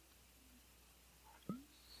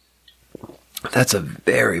 That's a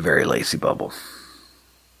very, very lazy bubble.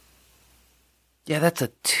 Yeah, that's a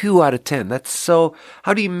 2 out of 10. That's so...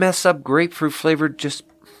 How do you mess up grapefruit flavor? Just...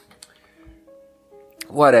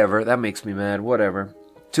 Whatever. That makes me mad. Whatever.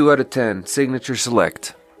 2 out of 10. Signature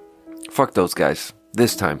Select. Fuck those guys.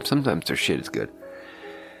 This time. Sometimes their shit is good.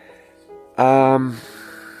 I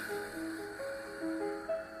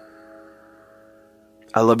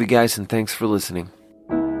love you guys and thanks for listening.